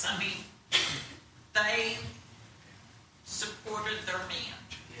was. I mean, they supported their men.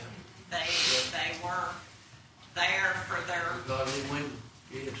 Yeah. They were there for their, Godly women.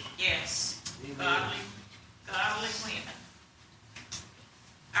 Yes. yes, Amen. godly women.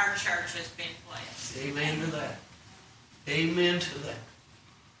 Our church has been blessed. Amen to that. Amen to that.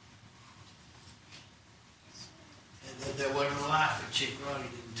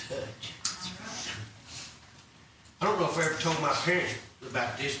 in touch. I don't know if I ever told my parents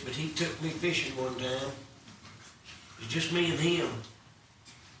about this, but he took me fishing one time. It was just me and him.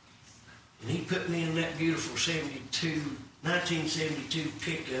 And he put me in that beautiful 1972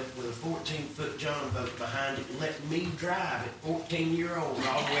 pickup with a 14-foot John boat behind it and let me drive at 14-year-old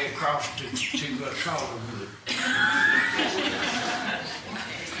all the way across to Calderwood.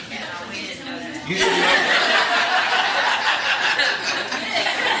 You didn't know that?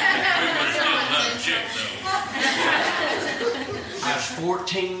 I was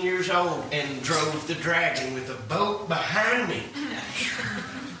 14 years old and drove the Dragon with a boat behind me.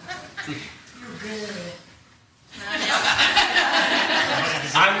 You're good.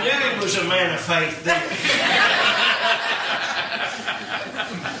 I knew he was a man of faith then.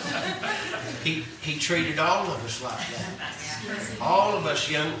 He treated all of us like that. All of us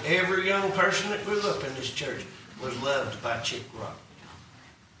every young person that grew up in this church was loved by Chick Rock.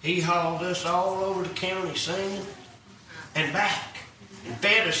 He hauled us all over the county singing and back. And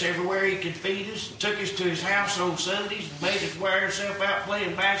fed us everywhere he could feed us. And took us to his house on Sundays and made us wear ourselves out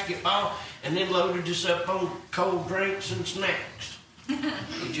playing basketball. And then loaded us up on cold drinks and snacks.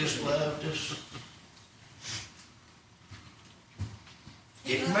 He just loved us.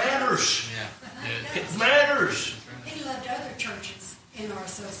 It matters. It matters. He loved other churches in our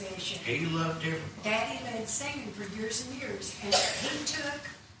association. He loved everyone. Daddy led singing for years and years. And he took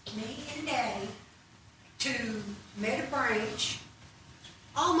me and Daddy to Meadow Branch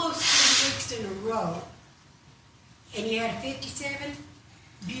almost 3 weeks in a row. And you had a 57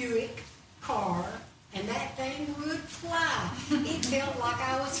 Buick car, and that thing would fly. It felt like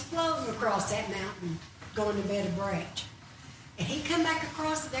I was floating across that mountain going to Meadow Branch. And he come back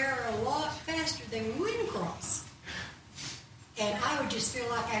across there a lot faster than we went across. And I would just feel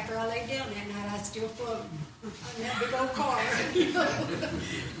like after I laid down that night, I was still floating in that big old car.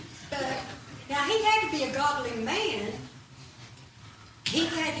 Now, he had to be a godly man. He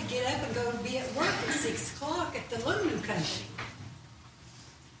had to get up and go be at work at 6 o'clock at the aluminum company.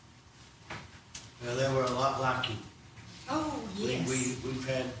 Well, there were a lot like him. Oh, yes. We've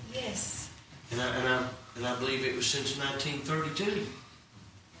had... Yes. And I believe it was since 1932.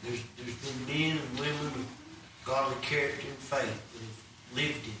 There's been men and women of godly character and faith that have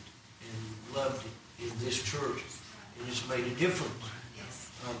lived it and loved it in this church, and it's made a difference.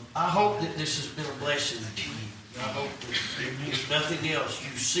 Yes. I hope that this has been a blessing to you. I hope that if nothing else,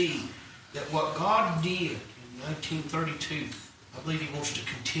 you see that what God did in 1932, I believe He wants to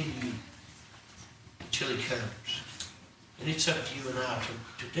continue until He comes. And it's up to you and I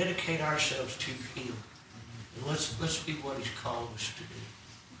to dedicate ourselves to Him. And let's be what He's called us to do.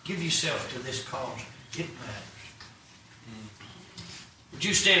 Give yourself to this cause. It matters. Would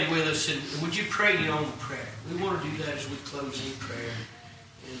you stand with us and would you pray your own prayer? We want to do that as we close in prayer.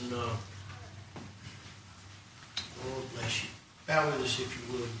 And Lord bless you. Bow with us if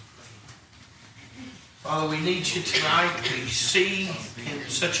you would. Father, we need you tonight. We see in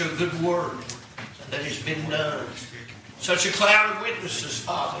such a good word that has been done. Such a cloud of witnesses,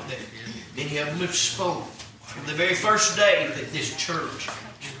 Father, that many of them have spoken. From the very first day that this church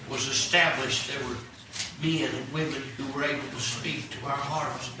was established, there were men and women who were able to speak to our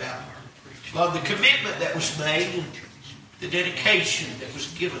hearts about it. Lord, the commitment that was made and the dedication that was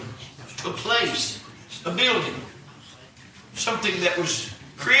given to a place, a building, something that was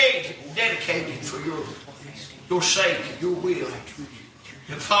created and dedicated for your sake and your will.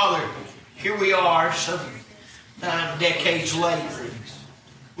 And Father, here we are some 9 decades later.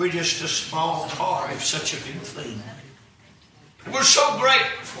 We're just a small part of such a big thing. And we're so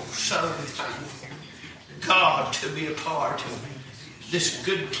grateful, so thankful, God, to be a part of this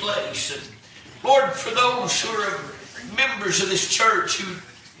good place. And Lord, for those who are members of this church who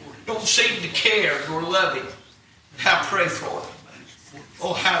don't seem to care or love it, I pray for them.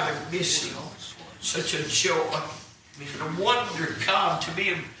 Oh, how they're missing such a joy and a wonder, God, to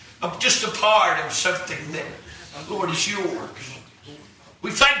be just a part of something that, Lord, is yours.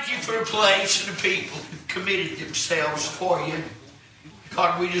 We thank you for a place and a people who committed themselves for you.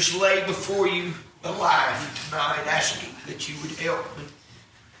 God, we just lay before you alive tonight, asking that you would help me.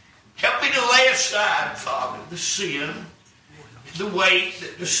 Help me to lay aside, Father, the sin, the weight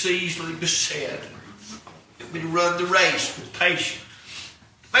that does easily beset. Help me to run the race with patience.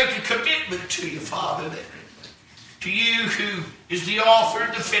 Make a commitment to you, Father, that to you who is the author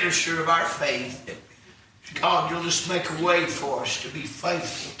and the finisher of our faith, that God, you'll just make a way for us to be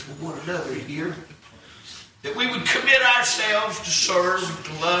faithful to one another here. That we would commit ourselves to serve, and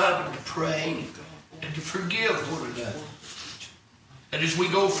to love, and to pray, and to forgive one another. And as we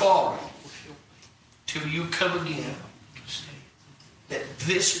go forward, till you come again, that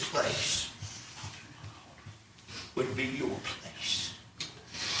this place would be your place.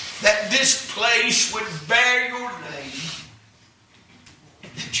 That this place would bear your name.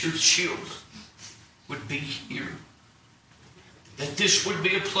 And that your children would be here. That this would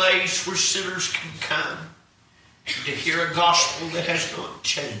be a place where sinners can come to hear a gospel that has not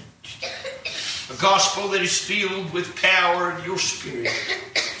changed. A gospel that is filled with power in your spirit.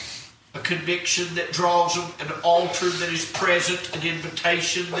 A conviction that draws them, an altar that is present, an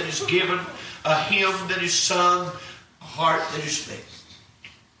invitation that is given, a hymn that is sung, a heart that is fed.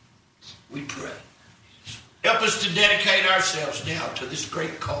 We pray. Help us to dedicate ourselves now to this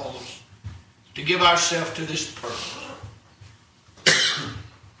great cause, to give ourselves to this purpose.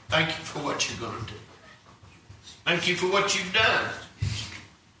 Thank you for what you're going to do. Thank you for what you've done.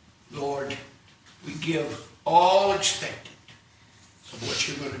 Lord, we give all expected of what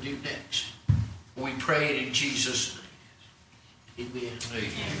you're going to do next. We pray it in Jesus' name. Amen.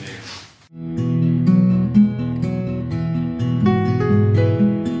 Amen.